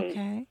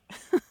 Okay.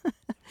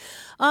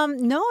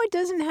 No, it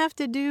doesn't have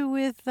to do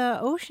with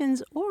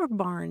oceans or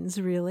barns,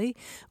 really.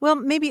 Well,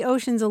 maybe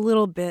oceans a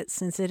little bit,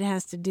 since it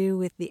has to do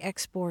with the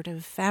export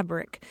of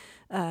fabric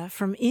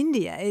from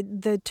India.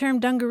 The term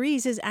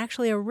dungarees is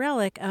actually a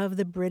relic of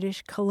the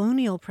British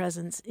colonial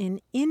presence in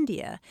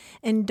India.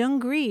 And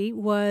dungaree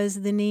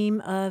was the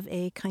name of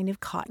a kind of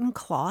cotton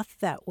cloth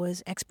that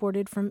was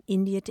exported from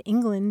India to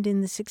England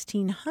in the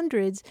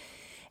 1600s.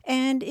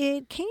 And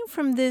it came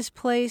from this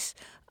place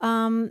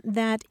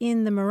that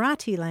in the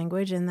Marathi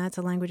language, and that's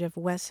a language of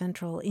West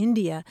Central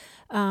India,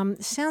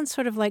 sounds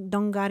sort of like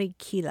Dongari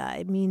Kila.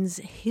 It means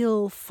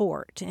hill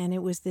fort, and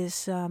it was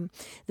this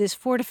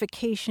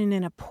fortification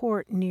in a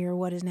port near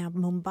what is now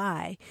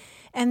Mumbai.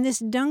 And this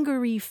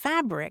dungaree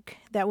fabric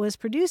that was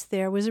produced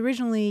there was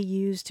originally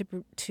used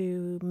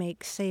to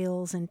make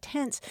sails and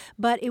tents,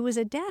 but it was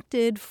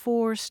adapted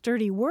for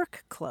sturdy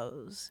work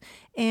clothes.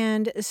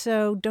 And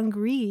so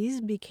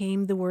dungarees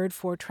became the word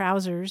for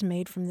trousers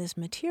made from this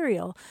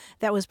material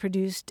that was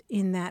produced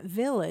in that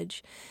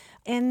village.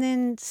 And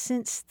then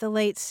since the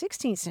late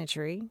 16th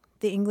century,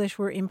 the English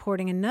were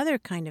importing another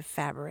kind of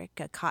fabric,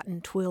 a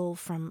cotton twill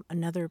from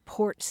another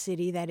port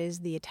city, that is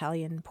the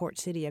Italian port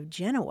city of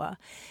Genoa.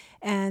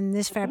 And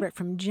this fabric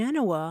from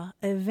Genoa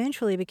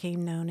eventually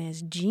became known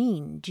as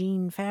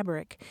jean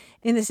fabric.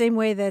 In the same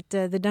way that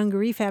the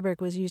dungaree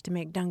fabric was used to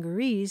make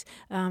dungarees,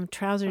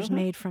 trousers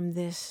made from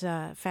this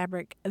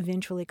fabric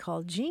eventually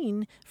called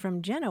jean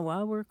from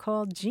Genoa were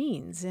called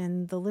jeans.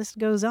 And the list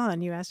goes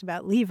on. You asked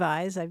about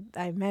Levi's. I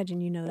imagine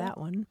you know that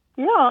one.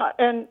 Yeah,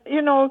 and,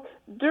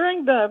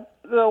 during the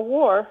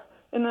war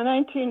in the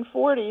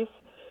 1940s,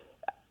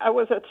 I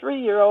was a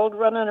 3-year-old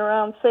running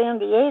around San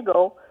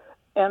Diego,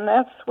 and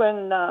that's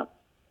when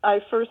I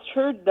first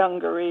heard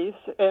dungarees,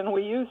 and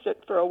we used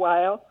it for a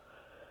while,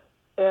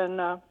 and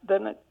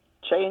then it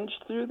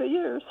changed through the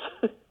years.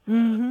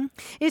 Mm-hmm.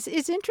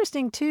 It's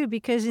interesting, too,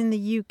 because in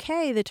the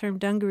UK, the term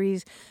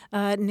dungarees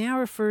now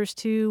refers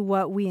to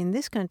what we in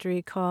this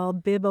country call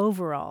bib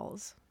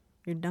overalls,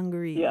 your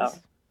dungarees. Yeah,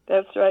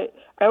 that's right.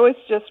 I was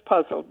just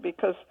puzzled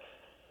because,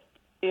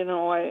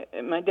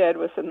 my dad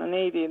was in the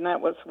Navy, and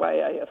that was why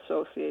I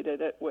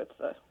associated it with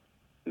the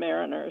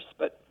mariners,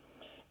 but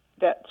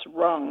that's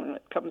wrong.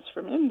 It comes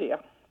from India.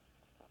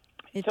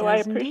 So I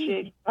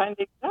appreciate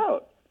finding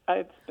out.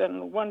 I've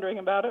been wondering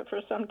about it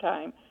for some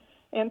time.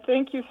 And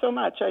thank you so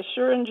much. I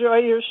sure enjoy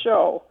your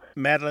show.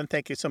 Madeline,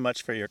 thank you so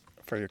much for your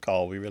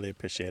call. We really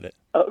appreciate it.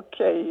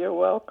 Okay, you're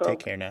welcome. Take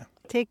care now.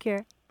 Take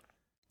care.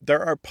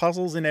 There are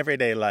puzzles in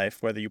everyday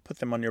life, whether you put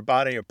them on your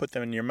body or put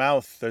them in your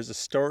mouth. There's a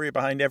story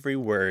behind every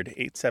word.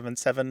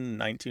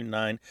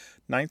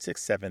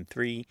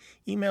 877-929-9673.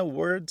 Email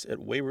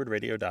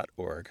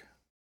words@waywardradio.org.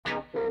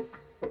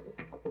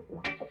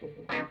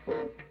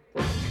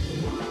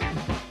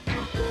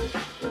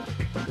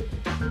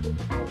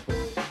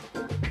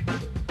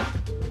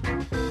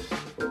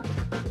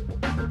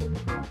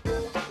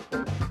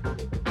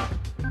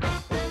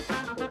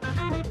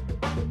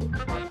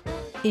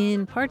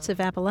 In parts of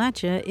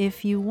Appalachia,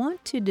 if you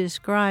want to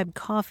describe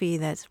coffee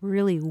that's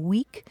really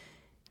weak,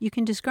 you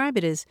can describe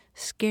it as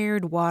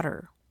scared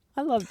water.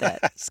 I love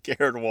that.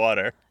 Scared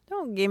water.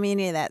 Don't give me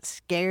any of that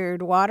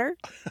scared water.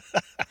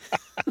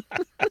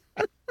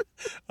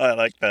 I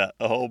like that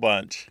a whole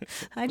bunch.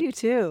 I do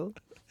too.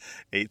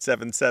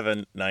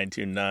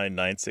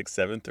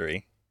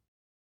 877-929-9673.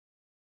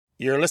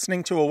 You're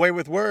listening to Away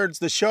with Words,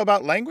 the show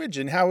about language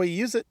and how we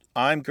use it.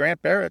 I'm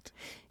Grant Barrett.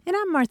 And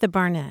I'm Martha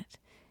Barnett.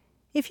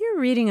 If you're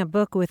reading a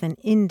book with an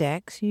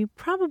index, you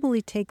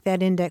probably take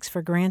that index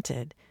for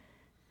granted.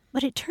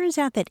 But it turns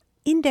out that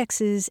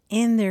indexes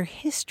and their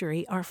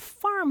history are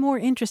far more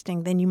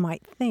interesting than you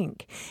might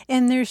think.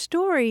 And their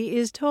story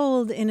is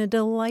told in a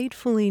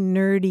delightfully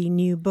nerdy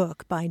new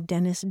book by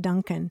Dennis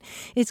Duncan.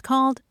 It's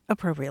called,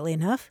 appropriately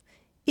enough,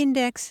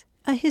 Index,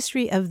 A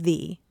History of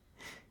Thee.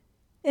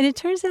 And it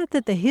turns out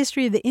that the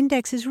history of the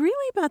index is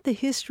really about the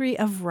history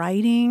of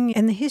writing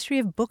and the history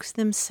of books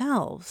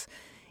themselves.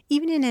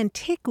 Even in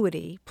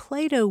antiquity,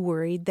 Plato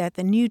worried that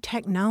the new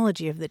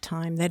technology of the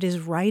time, that is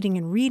writing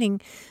and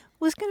reading,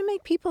 was going to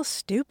make people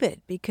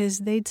stupid because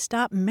they'd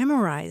stop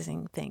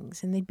memorizing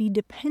things and they'd be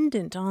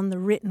dependent on the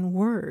written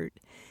word.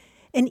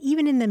 And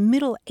even in the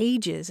Middle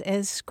Ages,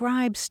 as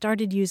scribes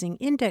started using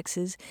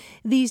indexes,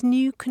 these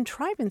new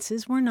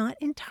contrivances were not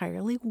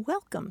entirely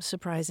welcome,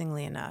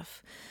 surprisingly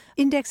enough.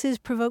 Indexes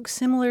provoke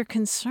similar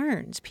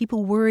concerns.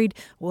 People worried,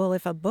 well,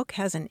 if a book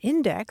has an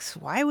index,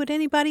 why would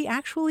anybody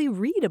actually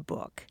read a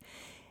book?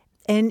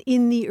 And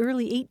in the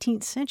early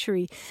 18th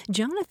century,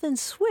 Jonathan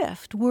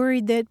Swift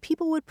worried that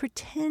people would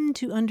pretend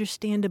to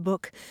understand a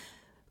book,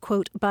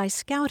 quote, by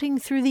scouting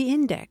through the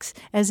index,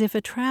 as if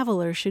a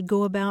traveler should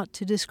go about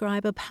to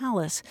describe a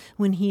palace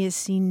when he has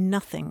seen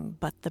nothing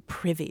but the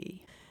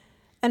privy.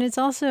 And it's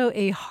also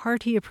a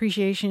hearty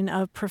appreciation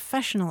of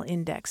professional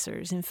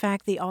indexers. In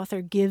fact, the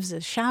author gives a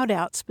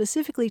shout-out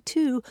specifically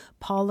to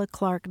Paula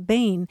Clark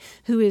Bain,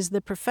 who is the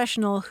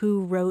professional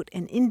who wrote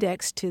an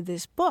index to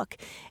this book.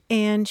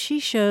 And she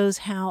shows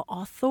how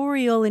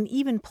authorial and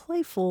even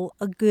playful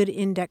a good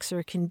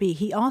indexer can be.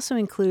 He also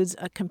includes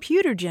a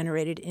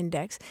computer-generated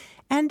index,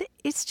 and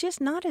it's just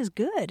not as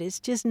good. It's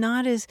just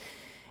not as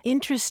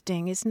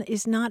interesting,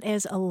 is not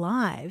as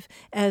alive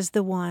as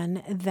the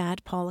one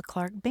that Paula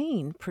Clark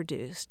Bain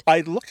produced.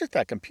 I looked at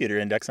that computer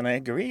index and I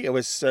agree. It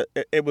was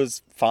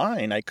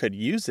fine. I could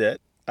use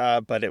it,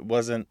 but it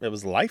wasn't. It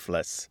was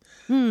lifeless.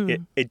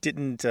 It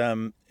didn't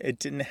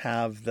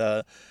have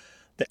the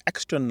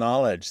extra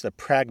knowledge, the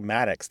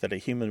pragmatics that a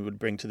human would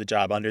bring to the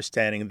job,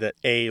 understanding that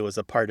A was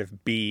a part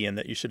of B and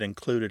that you should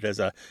include it as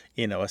a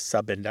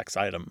sub-index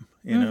item,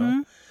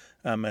 and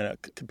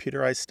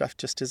computerized stuff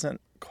just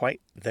isn't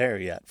quite there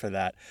yet for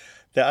that.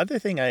 The other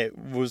thing I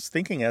was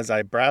thinking as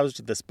I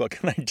browsed this book,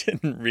 and I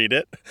didn't read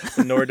it,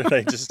 nor did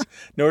I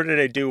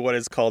do what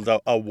is called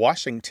a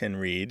Washington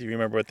read. Do you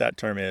remember what that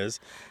term is?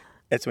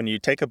 It's when you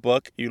take a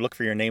book, you look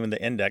for your name in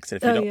the index,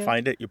 and if you don't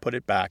find it, you put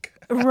it back.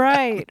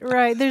 Right.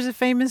 There's a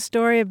famous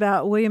story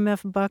about William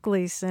F.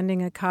 Buckley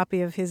sending a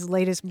copy of his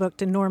latest book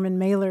to Norman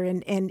Mailer,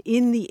 and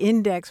in the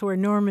index where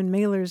Norman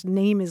Mailer's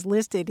name is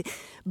listed,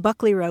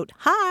 Buckley wrote,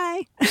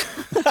 "Hi."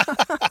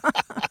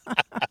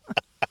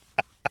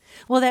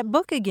 Well, that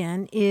book,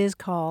 again, is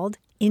called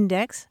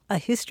Index, A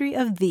History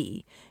of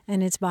Thee,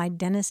 and it's by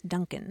Dennis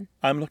Duncan.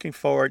 I'm looking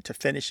forward to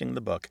finishing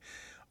the book.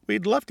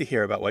 We'd love to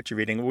hear about what you're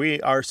reading.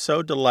 We are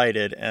so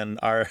delighted, and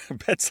our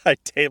bedside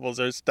tables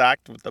are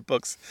stacked with the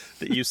books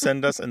that you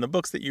send us and the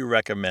books that you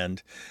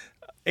recommend.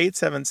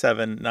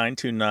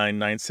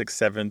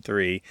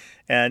 877-929-9673,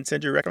 and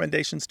send your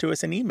recommendations to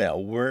us in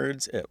email,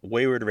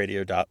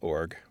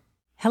 words@waywardradio.org.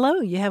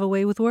 Hello, you have a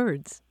way with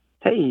words.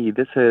 Hey,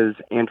 this is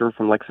Andrew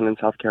from Lexington,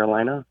 South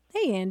Carolina.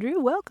 Hey, Andrew,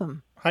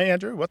 welcome. Hi,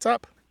 Andrew. What's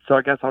up? So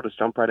I guess I'll just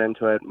jump right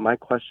into it. My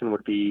question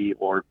would be,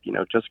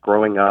 just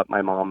growing up,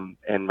 my mom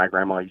and my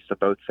grandma used to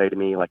both say to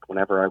me, like,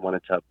 whenever I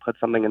wanted to put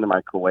something in the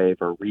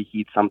microwave or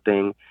reheat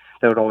something,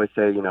 they would always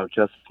say,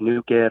 just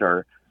nuke it,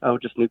 or, oh,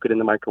 just nuke it in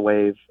the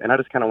microwave. And I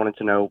just kind of wanted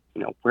to know,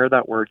 where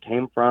that word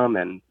came from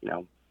and,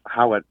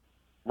 how it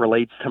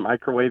relates to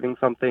microwaving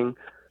something.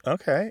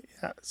 Okay.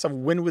 Yeah. So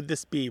when would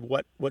this be?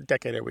 What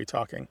decade are we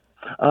talking?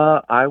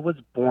 I was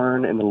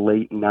born in the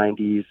late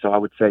 90s, so I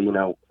would say,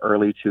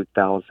 early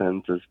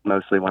 2000s is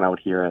mostly when I would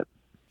hear it.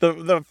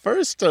 The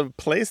first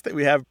place that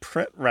we have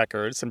print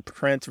records and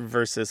print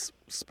versus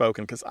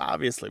spoken, because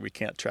obviously we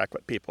can't track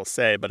what people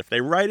say, but if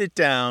they write it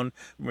down,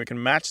 we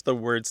can match the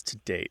words to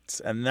dates.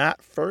 And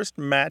that first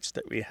match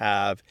that we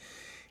have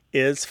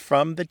is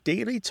from the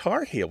Daily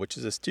Tar Heel, which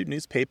is a student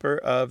newspaper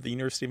of the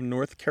University of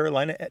North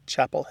Carolina at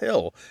Chapel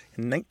Hill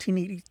in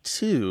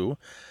 1982.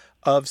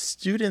 Of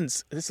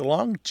students, this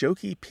long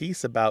jokey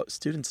piece about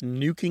students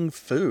nuking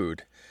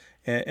food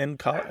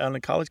on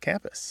a college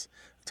campus,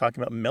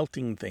 talking about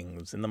melting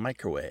things in the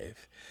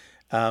microwave,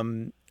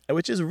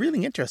 which is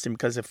really interesting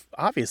because if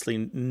obviously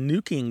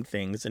nuking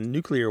things and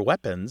nuclear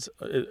weapons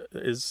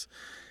is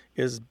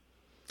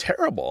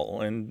terrible,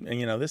 and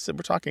this we're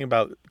talking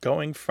about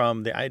going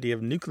from the idea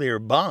of nuclear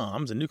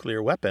bombs and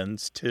nuclear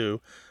weapons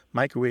to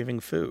microwaving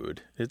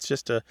food.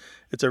 It's a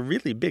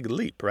really big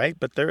leap, right?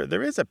 But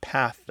there is a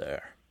path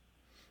there.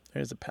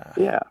 There's a path.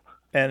 Yeah.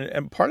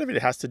 And part of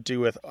it has to do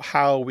with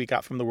how we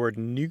got from the word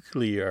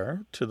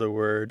nuclear to the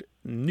word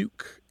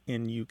nuke,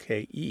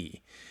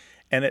 N-U-K-E.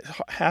 And it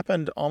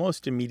happened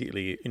almost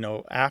immediately,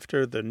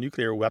 after the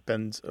nuclear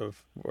weapons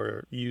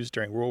were used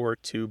during World War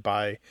II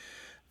by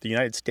the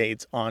United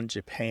States on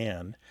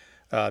Japan.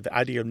 The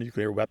idea of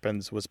nuclear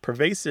weapons was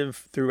pervasive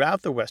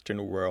throughout the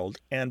Western world.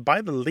 And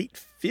by the late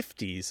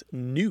 50s,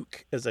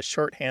 nuke as a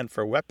shorthand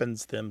for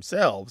weapons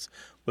themselves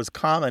was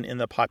common in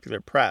the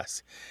popular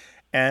press.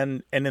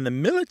 And in the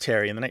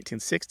military in the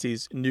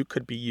 1960s, nuke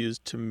could be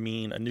used to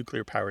mean a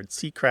nuclear-powered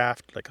sea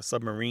craft, like a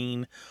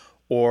submarine,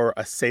 or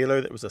a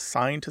sailor that was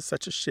assigned to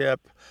such a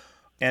ship.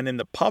 And in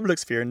the public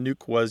sphere,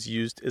 nuke was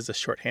used as a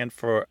shorthand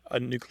for a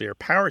nuclear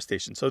power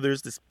station. So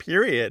there's this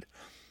period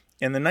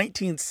in the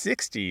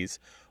 1960s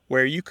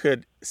where you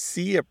could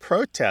see a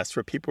protest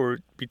where people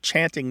would be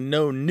chanting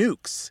 "no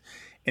nukes."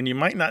 And you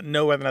might not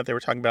know whether or not they were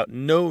talking about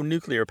no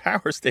nuclear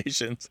power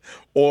stations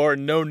or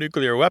no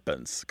nuclear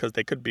weapons, because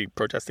they could be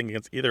protesting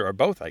against either or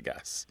both, I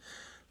guess.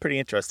 Pretty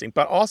interesting.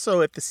 But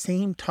also at the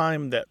same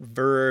time that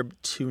verb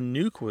to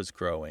nuke was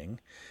growing,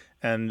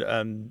 and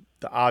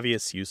the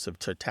obvious use of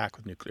to attack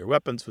with nuclear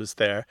weapons was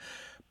there.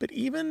 But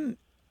even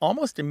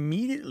almost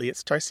immediately it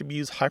starts to be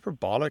used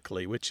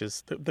hyperbolically, which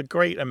is the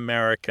great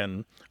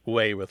American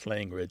way with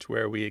language,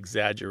 where we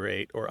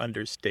exaggerate or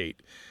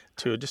understate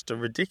to just a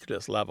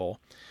ridiculous level.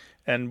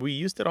 And we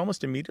used it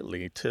almost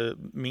immediately to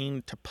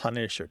mean to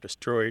punish or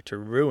destroy, to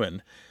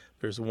ruin.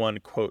 There's one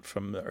quote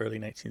from the early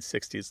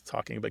 1960s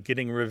talking about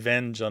getting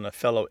revenge on a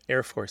fellow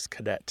Air Force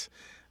cadet.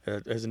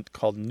 Isn't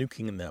called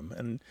nuking them.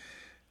 And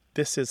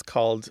this is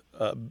called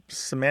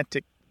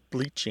semantic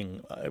bleaching,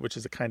 which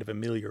is a kind of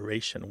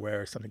amelioration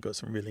where something goes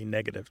from really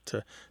negative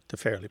to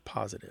fairly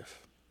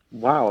positive.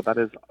 Wow,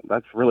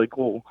 that's really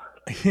cool.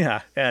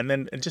 Yeah, and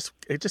then it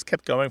just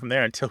kept going from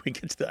there until we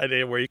get to the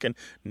idea where you can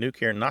nuke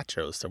your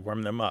nachos to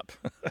warm them up.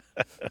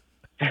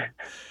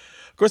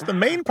 Of course, the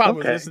main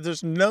problem is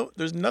there's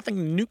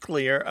nothing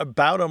nuclear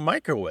about a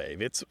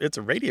microwave. It's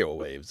radio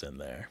waves in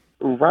there.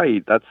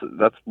 Right, that's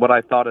what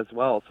I thought as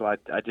well. So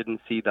I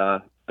didn't see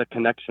the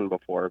connection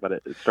before, but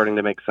it's starting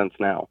to make sense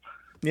now.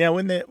 Yeah,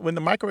 when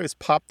the microwaves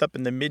popped up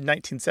in the mid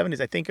 1970s,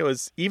 I think it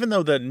was, even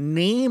though the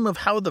name of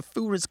how the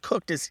food is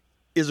cooked is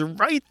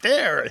right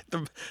there.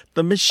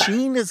 The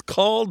machine is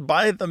called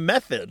by the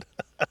method.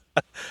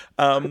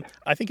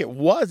 I think it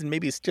was, and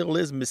maybe still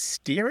is,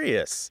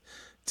 mysterious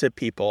to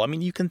people. I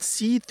mean, you can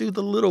see through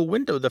the little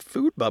window the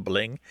food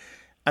bubbling,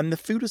 and the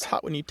food is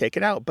hot when you take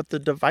it out, but the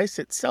device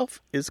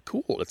itself is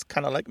cool. It's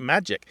kind of like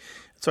magic.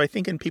 So I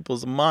think in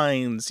people's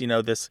minds,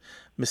 this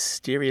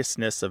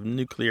mysteriousness of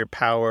nuclear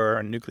power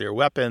and nuclear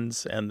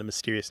weapons and the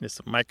mysteriousness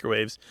of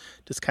microwaves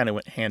just kind of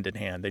went hand in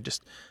hand. They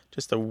just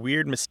a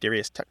weird,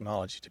 mysterious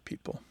technology to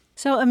people.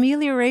 So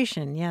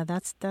amelioration, yeah,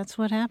 that's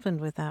what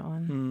happened with that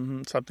one.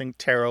 Mm-hmm. Something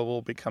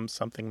terrible becomes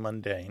something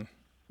mundane.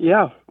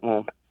 Yeah,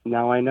 well,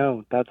 now I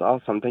know. That's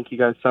awesome. Thank you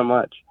guys so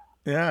much.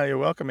 Yeah, you're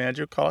welcome,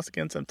 Andrew. Call us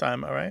again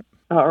sometime, all right?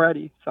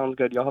 Alrighty, sounds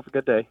good. Y'all have a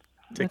good day.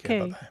 Take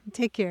care. Bye-bye.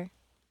 Take care.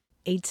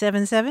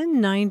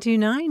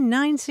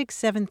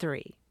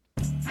 877-929-9673.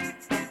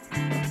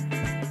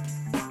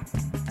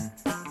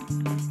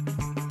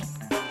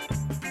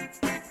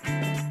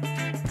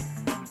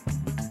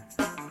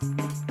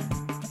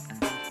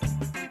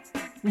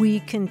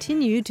 We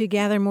continue to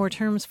gather more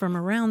terms from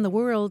around the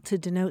world to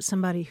denote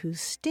somebody who's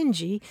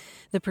stingy,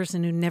 the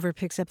person who never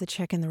picks up the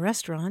check in the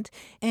restaurant.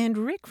 And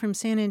Rick from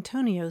San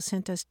Antonio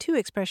sent us two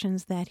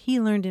expressions that he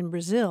learned in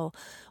Brazil.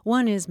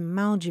 One is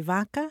mão de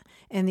vaca,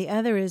 and the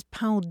other is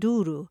pão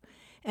duro.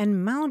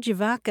 And mão de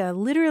vaca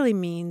literally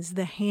means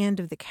the hand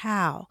of the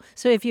cow.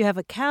 So if you have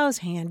a cow's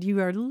hand, you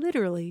are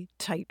literally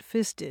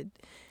tight-fisted.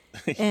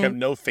 You have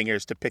no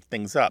fingers to pick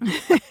things up.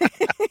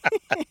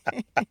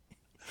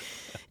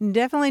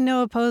 Definitely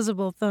no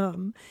opposable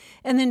thumb.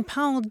 And then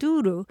pão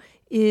duro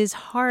is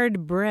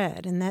hard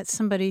bread, and that's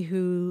somebody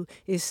who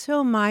is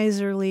so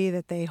miserly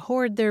that they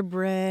hoard their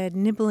bread,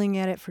 nibbling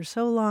at it for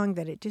so long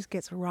that it just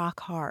gets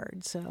rock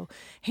hard. So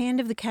hand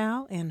of the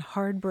cow and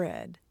hard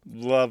bread.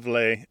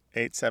 Lovely.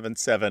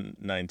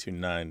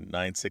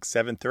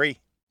 877-929-9673.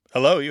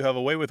 Hello, you have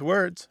a way with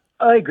words.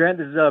 Hi, Grant.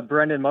 This is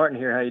Brendan Martin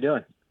here. How you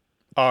doing?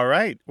 All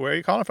right. Where are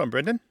you calling from,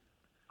 Brendan?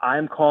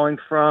 I'm calling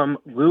from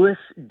Lewis,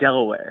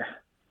 Delaware.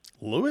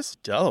 Lewis,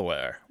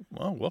 Delaware.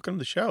 Well, welcome to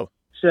the show.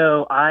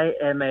 So I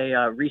am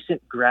a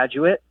recent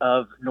graduate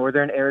of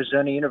Northern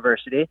Arizona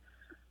University.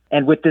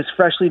 And with this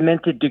freshly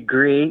minted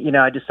degree,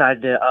 I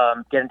decided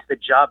to get into the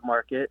job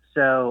market.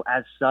 So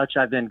as such,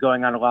 I've been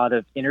going on a lot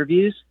of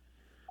interviews,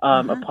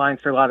 applying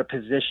for a lot of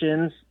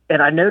positions.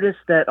 And I noticed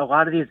that a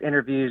lot of these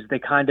interviews, they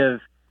kind of,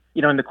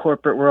 in the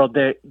corporate world,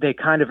 they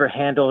kind of are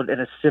handled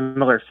in a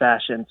similar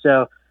fashion.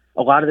 So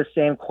a lot of the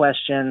same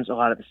questions, a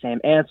lot of the same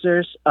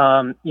answers,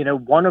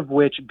 one of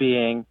which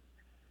being,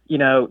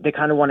 they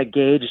kind of want to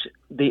gauge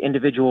the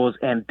individual's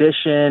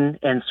ambition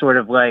and sort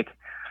of like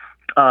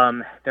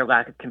their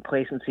lack of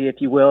complacency,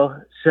 if you will.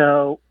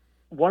 So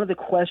one of the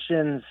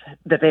questions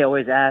that they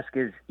always ask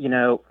is,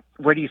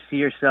 where do you see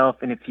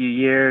yourself in a few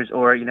years?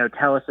 Or,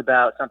 tell us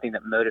about something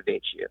that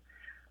motivates you.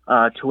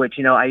 To which,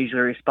 I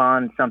usually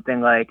respond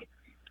something like,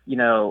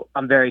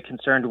 I'm very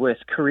concerned with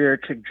career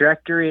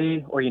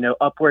trajectory or,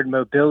 upward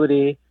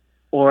mobility,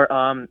 or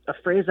a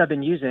phrase I've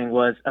been using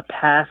was a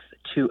path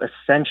to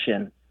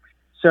ascension.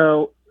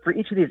 So for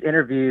each of these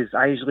interviews,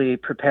 I usually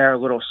prepare a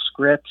little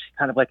script,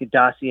 kind of like a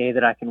dossier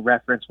that I can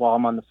reference while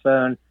I'm on the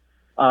phone.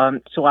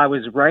 So I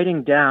was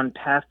writing down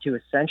path to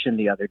ascension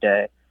the other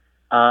day,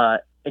 and,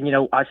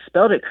 I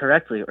spelled it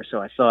correctly, or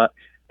so I thought,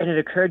 and it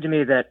occurred to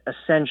me that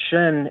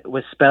ascension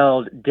was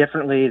spelled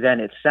differently than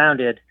it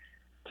sounded.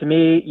 To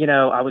me,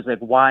 I was like,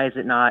 why is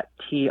it not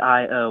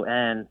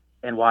Tion,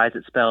 and why is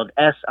it spelled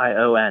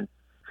Sion?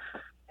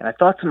 And I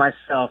thought to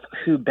myself,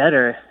 who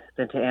better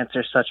than to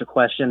answer such a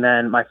question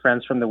than my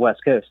friends from the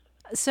West Coast?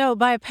 So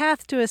by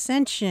path to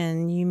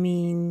ascension, you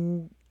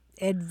mean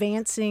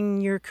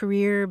advancing your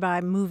career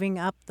by moving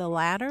up the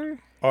ladder?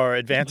 Or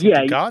advancing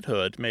to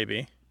godhood,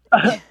 maybe.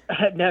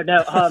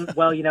 No.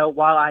 Well,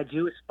 while I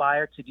do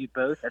aspire to do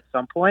both at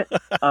some point,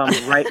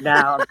 right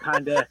now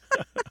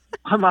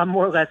I'm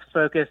more or less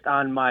focused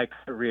on my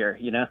career,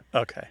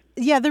 Okay.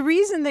 Yeah, the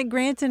reason that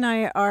Grant and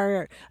I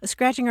are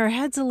scratching our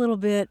heads a little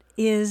bit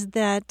is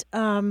that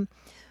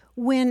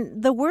when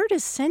the word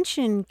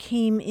ascension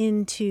came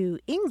into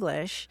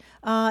English,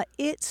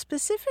 it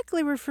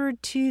specifically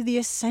referred to the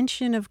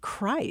ascension of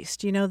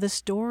Christ, the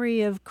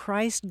story of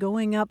Christ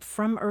going up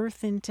from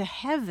earth into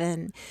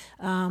heaven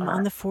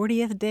on the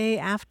 40th day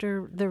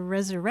after the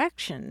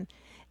resurrection.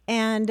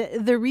 And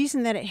the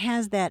reason that it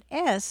has that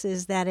S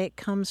is that it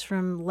comes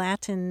from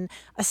Latin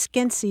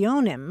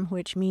ascensionem,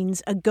 which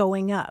means a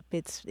going up.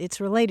 It's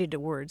related to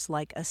words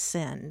like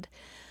ascend.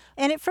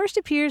 And it first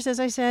appears,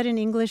 as I said, in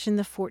English in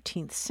the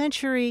 14th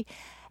century,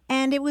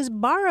 and it was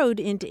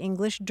borrowed into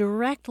English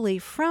directly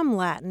from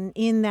Latin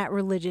in that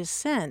religious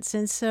sense.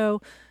 And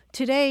so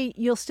today,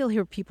 you'll still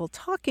hear people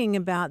talking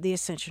about the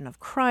ascension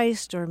of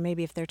Christ, or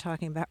maybe if they're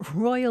talking about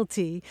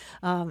royalty,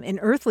 an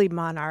earthly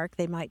monarch,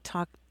 they might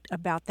talk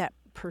about that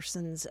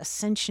person's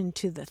ascension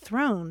to the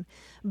throne.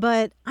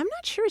 But I'm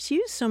not sure it's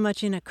used so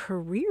much in a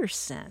career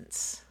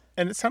sense.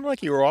 And it sounded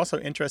like you were also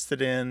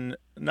interested in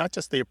not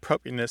just the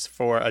appropriateness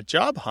for a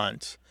job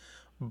hunt,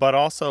 but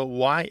also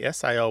why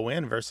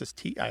SION versus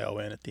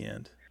TION at the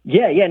end.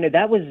 Yeah. No,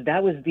 that was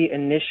the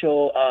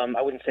initial,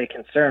 I wouldn't say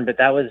concern, but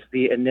that was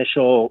the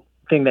initial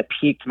thing that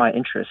piqued my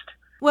interest.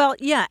 Well,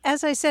 yeah,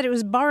 as I said, it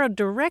was borrowed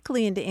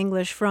directly into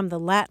English from the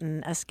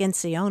Latin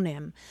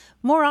ascensionem.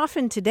 More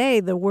often today,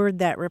 the word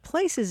that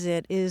replaces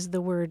it is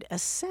the word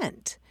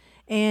ascent.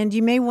 And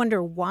you may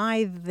wonder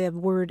why the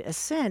word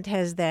ascent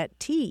has that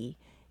T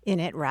in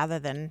it rather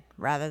than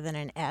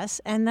an S,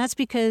 and that's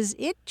because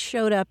it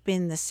showed up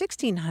in the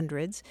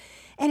 1600s,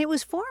 and it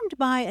was formed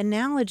by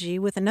analogy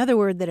with another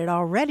word that had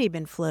already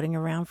been floating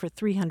around for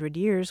 300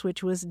 years,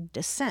 which was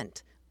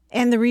descent.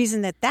 And the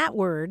reason that that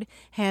word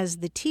has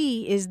the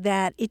T is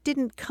that it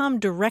didn't come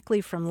directly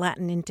from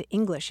Latin into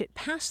English. It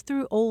passed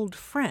through Old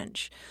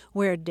French,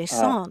 where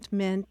descent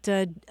meant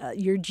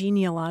your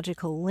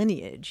genealogical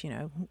lineage,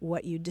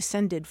 what you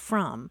descended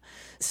from.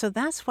 So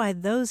that's why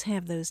those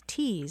have those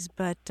T's.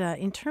 But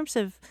in terms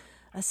of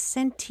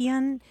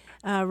ascension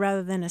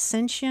rather than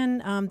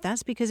ascension,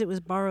 that's because it was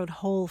borrowed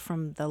whole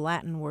from the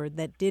Latin word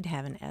that did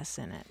have an S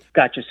in it.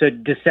 Gotcha. So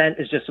descent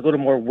is just a little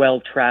more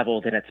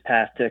well-traveled in its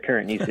path to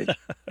current usage.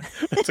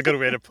 That's a good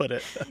way to put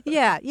it.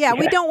 Yeah,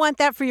 we don't want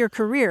that for your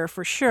career,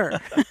 for sure.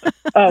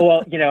 Oh,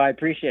 well, I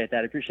appreciate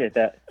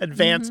that.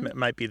 Advancement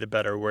might be the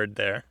better word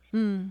there.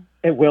 Mm.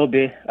 It will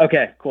be.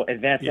 Okay, cool.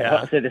 Advancement.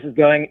 Yeah. So this is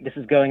going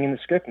in the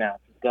script now.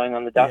 It's going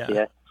on the dossier.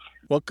 Yeah.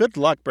 Well, good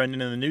luck,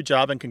 Brendan, in the new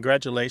job, and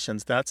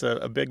congratulations. That's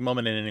a big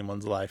moment in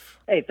anyone's life.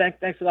 Hey,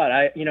 thanks a lot.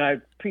 I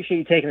appreciate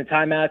you taking the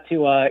time out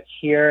to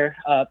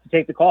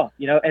take the call.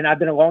 And I've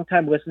been a long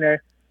time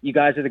listener. You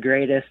guys are the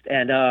greatest,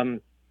 and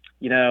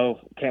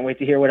can't wait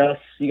to hear what else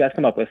you guys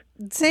come up with.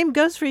 Same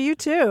goes for you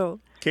too.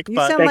 Kick you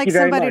butt. sound Thank like you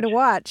very somebody much. to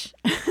watch.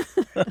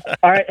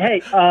 All right.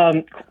 Hey.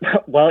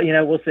 Well,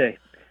 we'll see.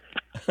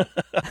 All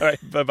right.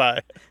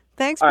 Bye-bye.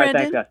 Thanks, All right.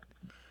 Brendan. Thanks, guys.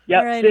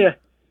 Yep. Alrighty. See ya.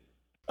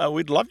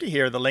 We'd love to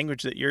hear the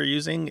language that you're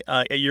using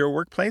at your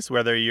workplace,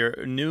 whether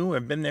you're new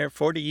and been there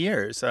 40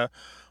 years.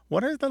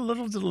 What are the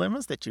little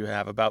dilemmas that you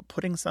have about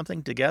putting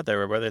something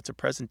together, whether it's a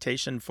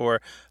presentation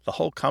for the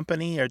whole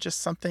company or just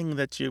something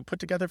that you put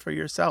together for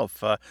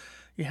yourself?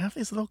 You have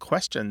these little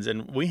questions,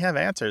 and we have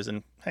answers.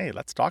 And, hey,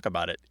 let's talk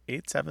about it.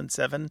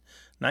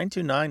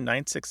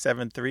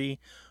 877-929-9673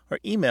 or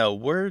email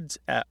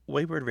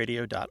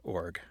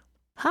words@waywardradio.org.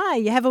 Hi,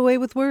 you have a way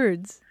with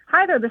words.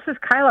 Hi there, this is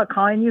Kyla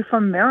calling you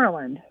from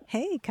Maryland.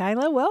 Hey,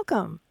 Kyla,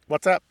 welcome.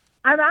 What's up?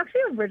 I'm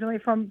actually originally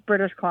from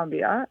British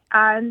Columbia,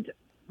 and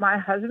my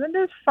husband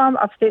is from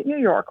upstate New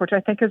York, which I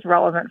think is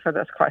relevant for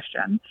this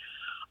question.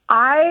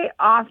 I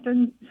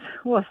often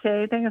will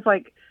say things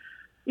like,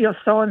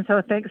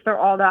 so-and-so thinks they're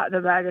all that in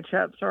a bag of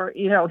chips, or,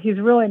 he's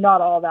really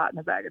not all that in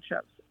a bag of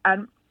chips.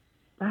 And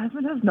my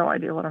husband has no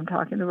idea what I'm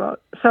talking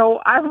about.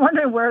 So I'm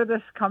wondering where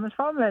this comes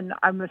from, and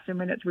I'm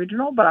assuming it's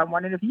regional, but I'm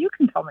wondering if you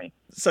can tell me.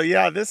 So,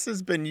 yeah, this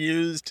has been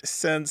used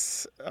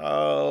since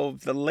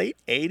the late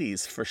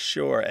 80s for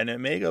sure, and it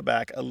may go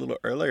back a little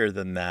earlier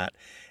than that.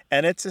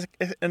 And it's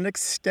an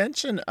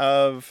extension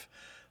of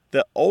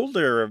the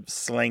older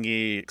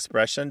slangy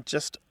expression,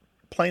 just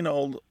plain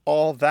old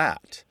all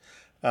that.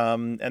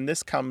 And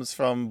this comes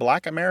from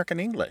Black American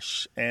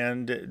English,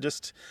 and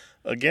just...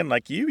 Again,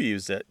 like you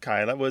use it,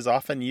 Kyla, was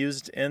often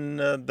used in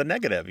the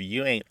negative.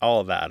 You ain't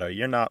all that, or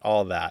you're not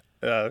all that.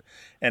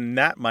 And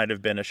that might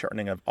have been a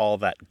shortening of all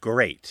that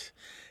great.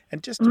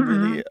 And just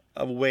really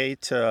a way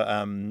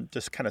to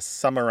just kind of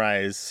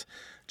summarize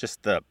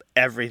just the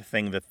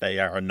everything that they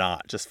are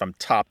not, just from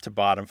top to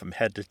bottom, from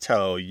head to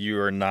toe. You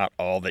are not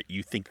all that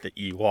you think that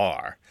you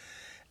are.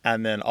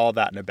 And then all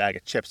that in a bag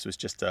of chips was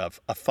just a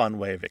fun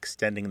way of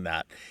extending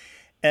that.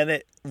 And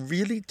it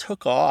really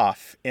took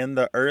off in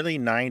the early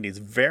 90s,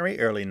 very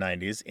early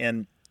 90s.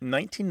 In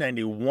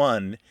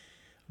 1991,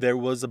 there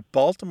was a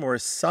Baltimore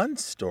Sun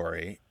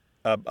story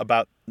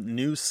about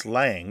new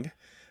slang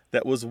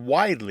that was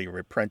widely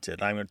reprinted,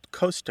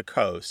 coast to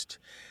coast.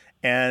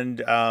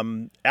 And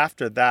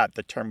after that,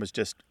 the term was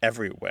just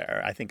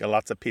everywhere. I think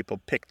lots of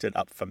people picked it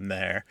up from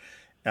there.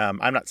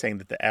 I'm not saying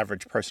that the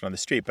average person on the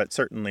street, but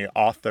certainly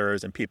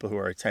authors and people who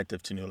are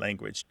attentive to new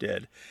language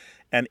did.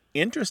 And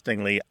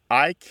interestingly,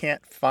 I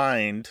can't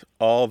find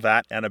all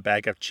that and a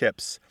bag of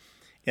chips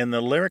in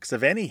the lyrics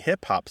of any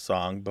hip-hop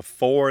song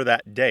before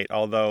that date,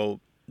 although,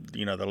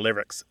 the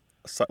lyrics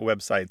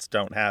websites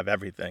don't have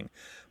everything.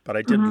 But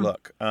I did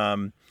look.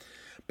 But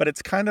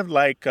it's kind of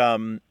like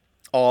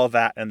all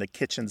that and the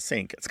kitchen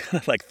sink. It's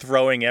kind of like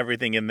throwing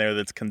everything in there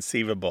that's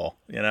conceivable,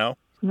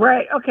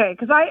 Right, okay,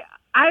 because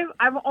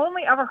I've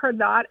only ever heard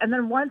that, and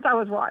then once I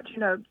was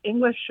watching an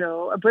English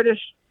show, a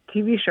British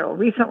TV show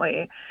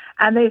recently,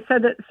 and they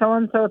said that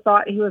so-and-so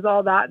thought he was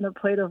all that in a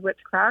plate of Ritz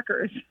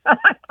crackers.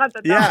 I thought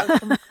that was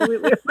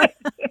completely amazing.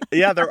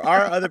 Yeah, there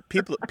are other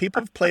people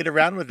have played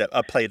around with it.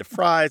 A plate of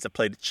fries, a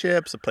plate of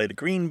chips, a plate of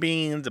green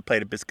beans, a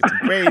plate of biscuits and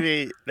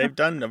gravy. They've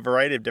done a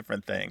variety of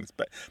different things,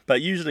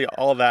 but usually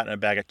all that in a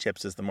bag of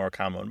chips is the more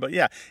common one. But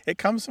yeah, it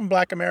comes from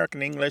Black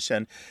American English,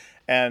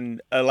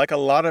 and like a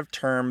lot of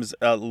terms,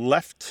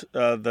 left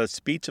the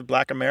speech of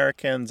Black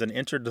Americans and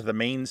entered the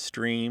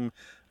mainstream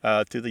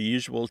through the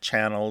usual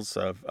channels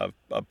of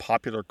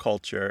popular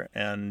culture.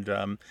 And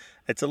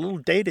it's a little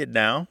dated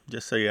now,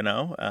 just so you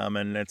know,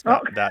 and it's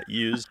not that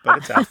used, but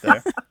it's out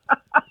there.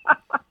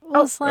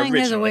 Well, slang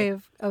has a originally. way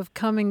of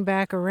coming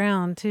back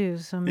around, too.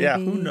 So maybe, Yeah,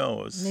 who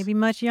knows? Maybe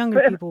much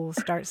younger people will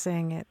start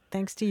saying it.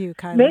 Thanks to you,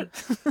 Kyla.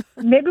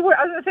 Maybe we're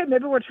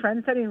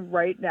trendsetting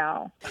right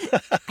now.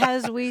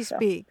 As we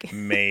speak.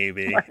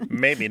 Maybe.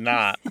 Maybe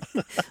not.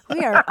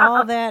 We are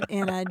all that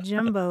in a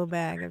jumbo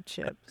bag of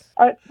chips.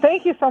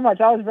 Thank you so much.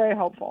 That was very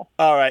helpful.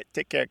 All right.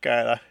 Take care,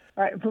 Kyla.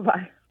 All right.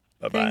 Bye-bye.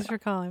 Bye-bye. Thanks for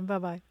calling.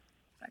 Bye-bye.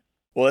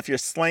 Well, if your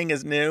slang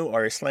is new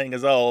or your slang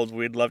is old,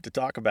 we'd love to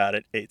talk about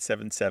it.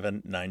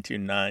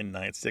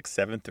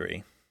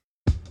 877-929-9673.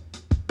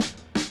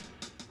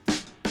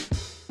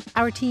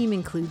 Our team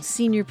includes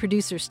senior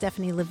producer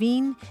Stephanie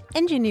Levine,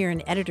 engineer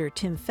and editor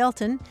Tim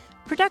Felton,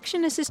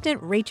 production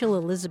assistant Rachel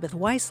Elizabeth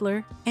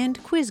Weisler,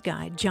 and quiz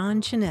guy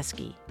John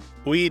Chinesky.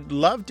 We'd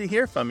love to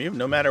hear from you,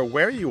 no matter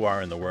where you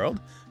are in the world.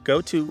 Go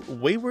to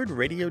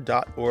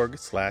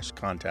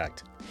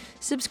waywardradio.org/contact.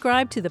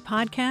 Subscribe to the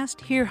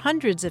podcast, hear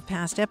hundreds of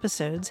past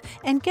episodes,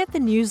 and get the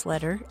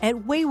newsletter at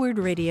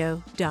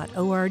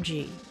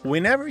waywardradio.org.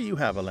 Whenever you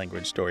have a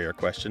language story or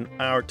question,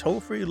 our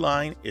toll-free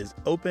line is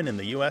open in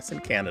the U.S.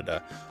 and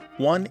Canada,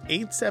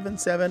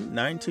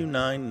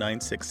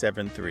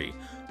 1-877-929-9673.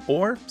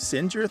 Or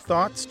send your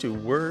thoughts to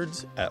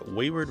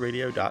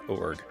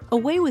words@waywardradio.org. A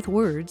Way with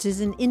Words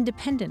is an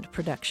independent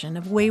production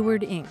of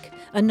Wayward Inc.,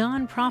 a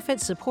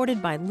nonprofit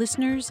supported by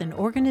listeners and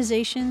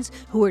organizations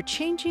who are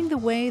changing the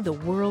way the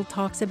world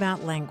talks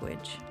about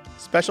language.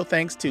 Special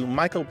thanks to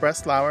Michael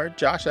Breslauer,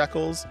 Josh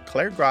Eccles,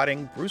 Claire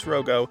Grotting, Bruce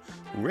Rogo,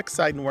 Rick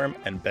Seidenworm,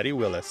 and Betty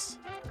Willis.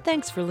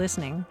 Thanks for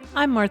listening.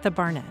 I'm Martha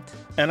Barnett.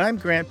 And I'm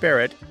Grant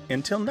Barrett.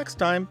 Until next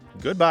time,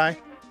 goodbye.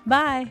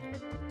 Bye.